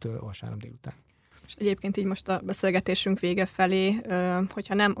reggeltől vasárnap délután. És egyébként így most a beszélgetésünk vége felé,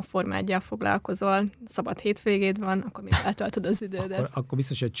 hogyha nem a Forma 1-jel foglalkozol, szabad hétvégéd van, akkor mivel eltöltöd az idődet? Akkor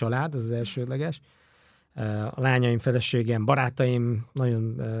biztos egy család, az elsődleges. A lányaim, feleségem, barátaim,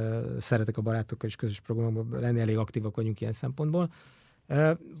 nagyon szeretek a barátokkal is közös programokban lenni, elég aktívak vagyunk ilyen szempontból.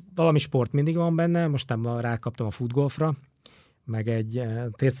 Valami sport mindig van benne, mostan rákaptam a futgolfra, meg egy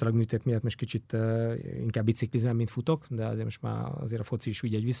térszalag műtét miatt most kicsit inkább biciklizem, mint futok, de azért most már azért a foci is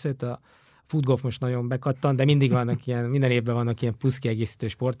úgy egy visszajött. A futgolf most nagyon bekattan, de mindig vannak minden évben vannak ilyen plusz kiegészítő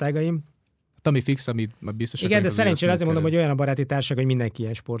sportágaim. Ami fix, amit biztos. Igen, de szerencsére azért mondom, hogy olyan a baráti társaság, hogy mindenki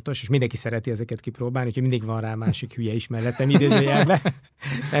ilyen sportos, és mindenki szereti ezeket kipróbálni, úgyhogy mindig van rá másik hülye is mellettem idézőjelben.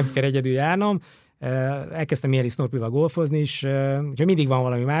 Nem kell egyedül járnom. Elkezdtem Mihály Snorpival golfozni is, úgyhogy mindig van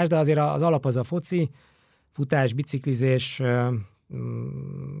valami más, de azért az alap az a foci, futás, biciklizés.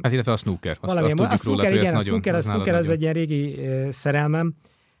 Hát illetve a snooker. Azt tudjuk róla, hogy ez nagyon. A snooker az egy ilyen régi szerelmem.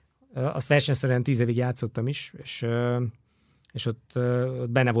 Azt versenyszerűen 10 évig játszottam is, és ott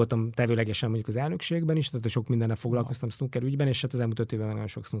benne voltam tevőlegesen mondjuk az elnökségben is, tehát sok mindennel foglalkoztam snooker ügyben, és hát az elmúlt 5 évben nagyon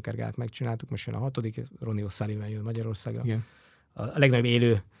sok snookergát megcsináltuk, most jön a 6., Ronnie O'Sullivan jön Magyarországra. Igen. A legnagyobb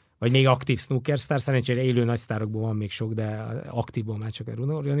élő, vagy még aktív snooker sztár, szerencsére élő nagy sztárokból van még sok, de aktívból már csak a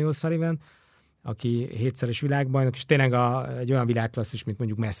Ronnie O'Sullivan, aki 7-szeres világbajnok, és tényleg egy olyan világklasszis, mint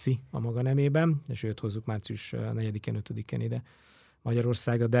mondjuk Messi a maga nemében, és őt hozzuk március 4-én, 5-én ide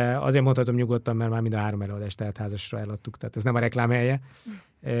Magyarországra, de azért mondhatom nyugodtan, mert már mind a 3 előadást teltházasra eladtuk, tehát ez nem a reklámhelye.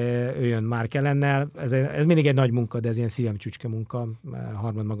 Ő jön Mark Allennel, ez mindig egy nagy munka, de ez ilyen szívem csücske munka,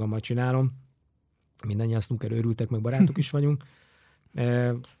 harmad magammal csinálom. mindannyian snooker őrültek, meg barátok is vagyunk.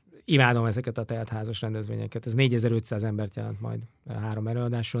 Imádom ezeket a teltházas rendezvényeket. Ez 4500 embert jelent majd 3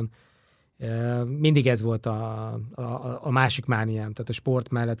 előadáson. Mindig ez volt a másik mániám, tehát a sport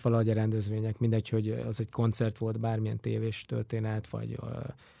mellett valahogy a rendezvények, mindegy, hogy az egy koncert volt, bármilyen tévés történet, vagy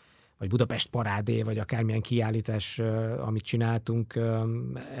Budapest parádé, vagy akármilyen kiállítás, amit csináltunk,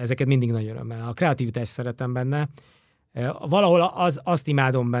 ezeket mindig nagy örömmel. A kreativitást szeretem benne. Valahol azt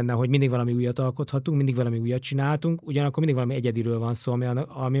imádom benne, hogy mindig valami újat alkothatunk, mindig valami újat csináltunk, ugyanakkor mindig valami egyediről van szó,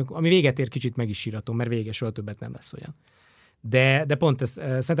 ami véget ér, kicsit meg is síratom, mert vége, soha többet nem lesz olyan. De pont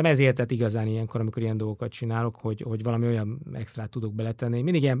szerintem ez éltet igazán ilyenkor, amikor ilyen dolgokat csinálok, hogy valami olyan extrát tudok beletenni.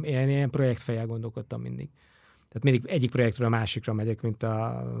 Mindig ilyen projektfejjel gondolkodtam mindig. Tehát mindig egyik projektről a másikra megyek, mint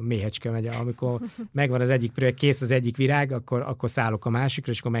a méhecske megy. Amikor megvan az egyik projekt, kész az egyik virág, akkor szállok a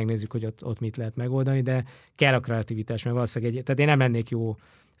másikra, és akkor megnézzük, hogy ott mit lehet megoldani, de kell a kreativitás, mert valószínűleg tehát én nem lennék jó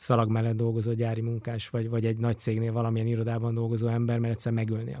szalag mellett dolgozó gyári munkás, vagy egy nagy cégnél valamilyen irodában dolgozó ember, mert egyszer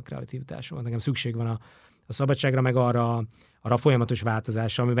megölni a kreativitásomat. Nekem szükség van a szabadságra, meg arra a folyamatos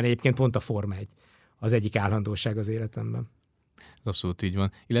változásra, amiben egyébként pont a Forma 1 az egyik állandóság az életemben. Ez abszolút így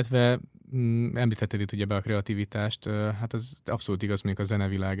van. Illetve említetted itt ugye be a kreativitást, hát az abszolút igaz mondjuk a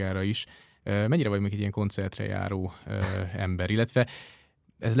zenevilágára is. Mennyire vagy még egy ilyen koncertre járó ember? Illetve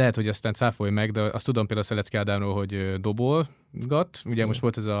ez lehet, hogy aztán cáfolj meg, de azt tudom például Szelecki Ádámról, hogy dobolgat. Ugye most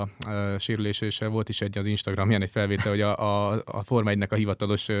volt ez a sérülés, és volt is az Instagramján egy felvétel, hogy a Forma 1-nek a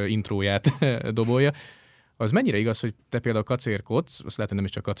hivatalos intróját dobolja. Az mennyire igaz, hogy te például kacérkodsz, azt lehet, hogy nem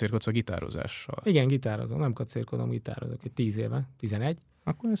is csak kacérkodsz a gitározással? Igen, gitározom, nem kacérkodom, gitározok. 10 éve, 11.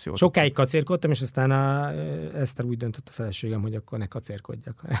 Akkor ez jó. Sokáig kacérkodtam, és aztán Eszter úgy döntött a feleségem, hogy akkor ne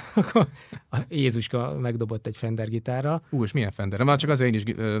kacérkodjak. Akkor Jézuska megdobott egy Fender gitárra. És milyen Fender? Már csak azért én is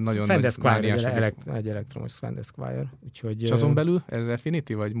nagyon Fender Squier, egy elektromos Fender Squier. Úgyhogy, és azon belül ez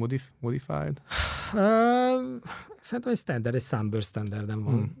Affinity, vagy Modified? Szerintem egy standard, egy Sunburst standardem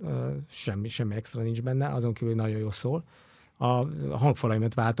van. Semmi extra nincs benne, azon kívül nagyon jó szól. A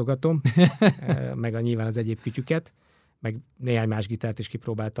hangfalaimat váltogatom, meg nyilván az egyéb kütyüket, meg néhány más gitárt is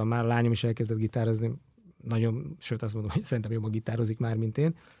kipróbáltam már. A lányom is elkezdett gitározni, sőt azt mondom, hogy szerintem jobban gitározik már, mint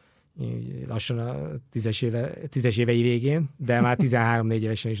én. Lassan a 10-es évei végén, de már 13-4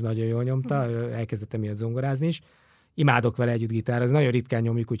 évesen is nagyon jól nyomta, elkezdett emiatt zongorázni is. Imádok vele együtt gitározni, nagyon ritkán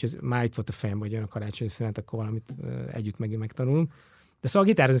nyomjuk, úgyhogy már itt volt a fejem, hogy jön a karácsonyi szünet, akkor valamit együtt megtanulunk. De szóval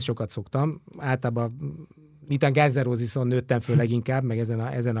gitározni sokat szoktam. Általában miután Guns N' Roses-on nőttem föl leginkább, meg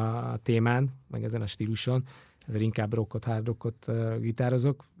ezen a témán, meg ezen a stíluson, ezért inkább rockot, hard rockot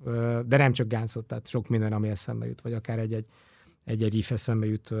gitározok, de nem csak Gunsot, tehát sok minden, ami eszembe jut, vagy akár egy riff eszembe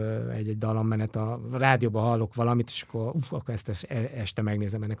jut, egy dalammenet, a rádióban hallok valamit, és akkor ezt este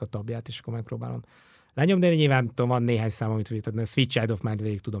megnézem ennek a tabját, és akkor megpróbálom lenyomni, de nyilván tudom, van néhány szám, amit a Sweet Child of Mine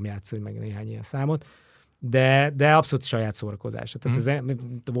végig tudom játszani, meg néhány ilyen számot, de abszolút saját szórakozás. Tehát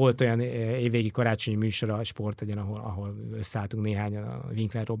volt olyan évvégi karácsonyi műsor a Sport egyen, ahol összeálltunk néhányan, a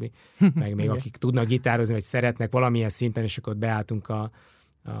Winkler Robi, meg még akik tudnak gitározni, vagy szeretnek valamilyen szinten, és akkor beálltunk a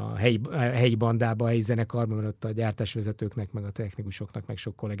helyi bandába, a helyi zenekarba, mert ott a gyártásvezetőknek, meg a technikusoknak, meg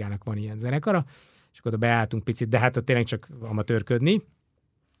sok kollégának van ilyen zenekara, és akkor beálltunk picit, de hát ott tényleg csak amatőrködni,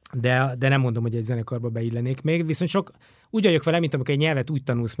 de nem mondom, hogy egy zenekarba beillenék még, viszont úgy vagyok vele, mint amikor egy nyelvet úgy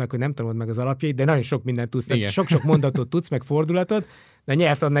tanulsz meg, hogy nem tanulod meg az alapjait, de nagyon sok mindent tudsz, sok-sok mondatot tudsz, meg fordulatot, de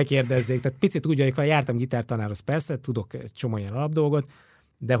nyelvtan ne kérdezzék. Tehát picit úgy vagyok vele, jártam gitártanárhoz, persze, tudok egy csomó ilyen alapdolgot,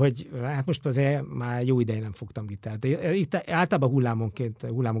 de hogy hát most azért már jó ideje nem fogtam gitárt. De itt általában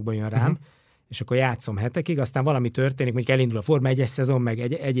hullámokban jön rám, és akkor játszom hetekig, aztán valami történik, mondjuk elindul a Forma 1-es szezon, meg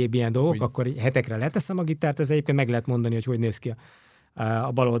egyéb ilyen dolgok, akkor hetekre leteszem a gitárt, ez egyébként meg lehet mondani, hogy néz ki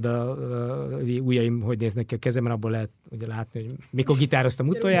a bal oldali ujjaim, hogy néznek ki a kezemben, abból lehet ugye látni, hogy mikor gitároztam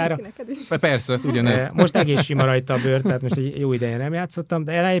utoljára. Persze, ugyanez. Most egész sima rajta a bőr, tehát most egy jó ideje nem játszottam,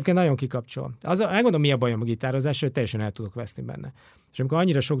 de egyébként nagyon kikapcsol. Megmondom, mi a bajom a gitározással, hogy teljesen el tudok veszni benne. És amikor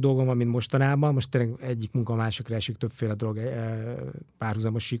annyira sok dolgom van, mint mostanában, most tényleg egyik munka a másikra esik többféle dolog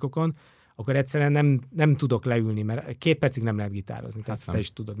párhuzamos síkokon, akkor egyszerűen nem tudok leülni, mert 2 percig nem lehet gitározni, tehát te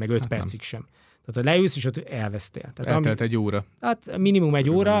is tudod, meg 5 percig sem. Tehát ha leülsz, és ott elvesztél. Eltelt egy óra. Hát minimum egy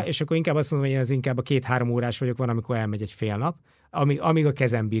óra, és akkor inkább azt mondom, hogy ez inkább a 2-3 órás vagyok, van, amikor elmegy egy fél nap, amíg a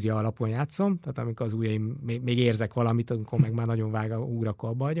kezem bírja alapon játszom, tehát amikor az ujjaim még érzek valamit, amikor meg már nagyon vág a úr, akkor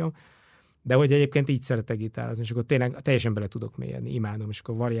abba hagyom. De hogy egyébként így szeretek gitározni, és akkor tényleg teljesen bele tudok mélyedni, imádom, és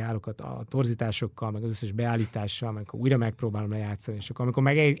akkor variálok a torzításokkal, meg az összes beállítással, meg akkor újra megpróbálom lejátszani, és akkor amikor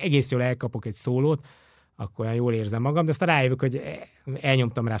meg egész jól elkapok egy szólót, akkor olyan jól érzem magam, de aztán rájövök, hogy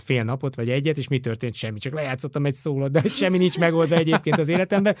elnyomtam rá fél napot, vagy egyet, és mi történt? Semmi, csak lejátszottam egy szólót, de semmi nincs megoldva egyébként az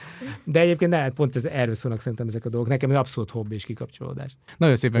életemben, de egyébként pont erről szólnak szerintem ezek a dolgok. Nekem ez abszolút hobbi és kikapcsolódás.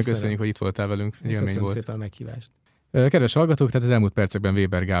 Nagyon szépen köszönjük, hogy itt voltál velünk. Köszönöm szépen a meghívást. Kedves hallgatók, tehát az elmúlt percekben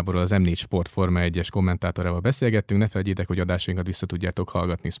Weber Gáborral, az M4 Sport Forma 1-es kommentátorával beszélgettünk. Ne felejtjétek, hogy adásainkat vissza tudjátok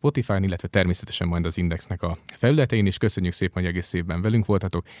hallgatni Spotify-n, illetve természetesen majd az Indexnek a felületein is. Köszönjük szépen, hogy egész évben velünk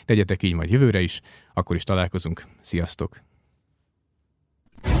voltatok. Tegyetek így majd jövőre is, akkor is találkozunk. Sziasztok!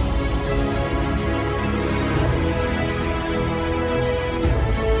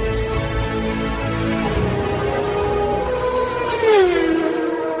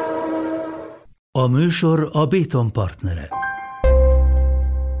 A műsor a Béton partnere.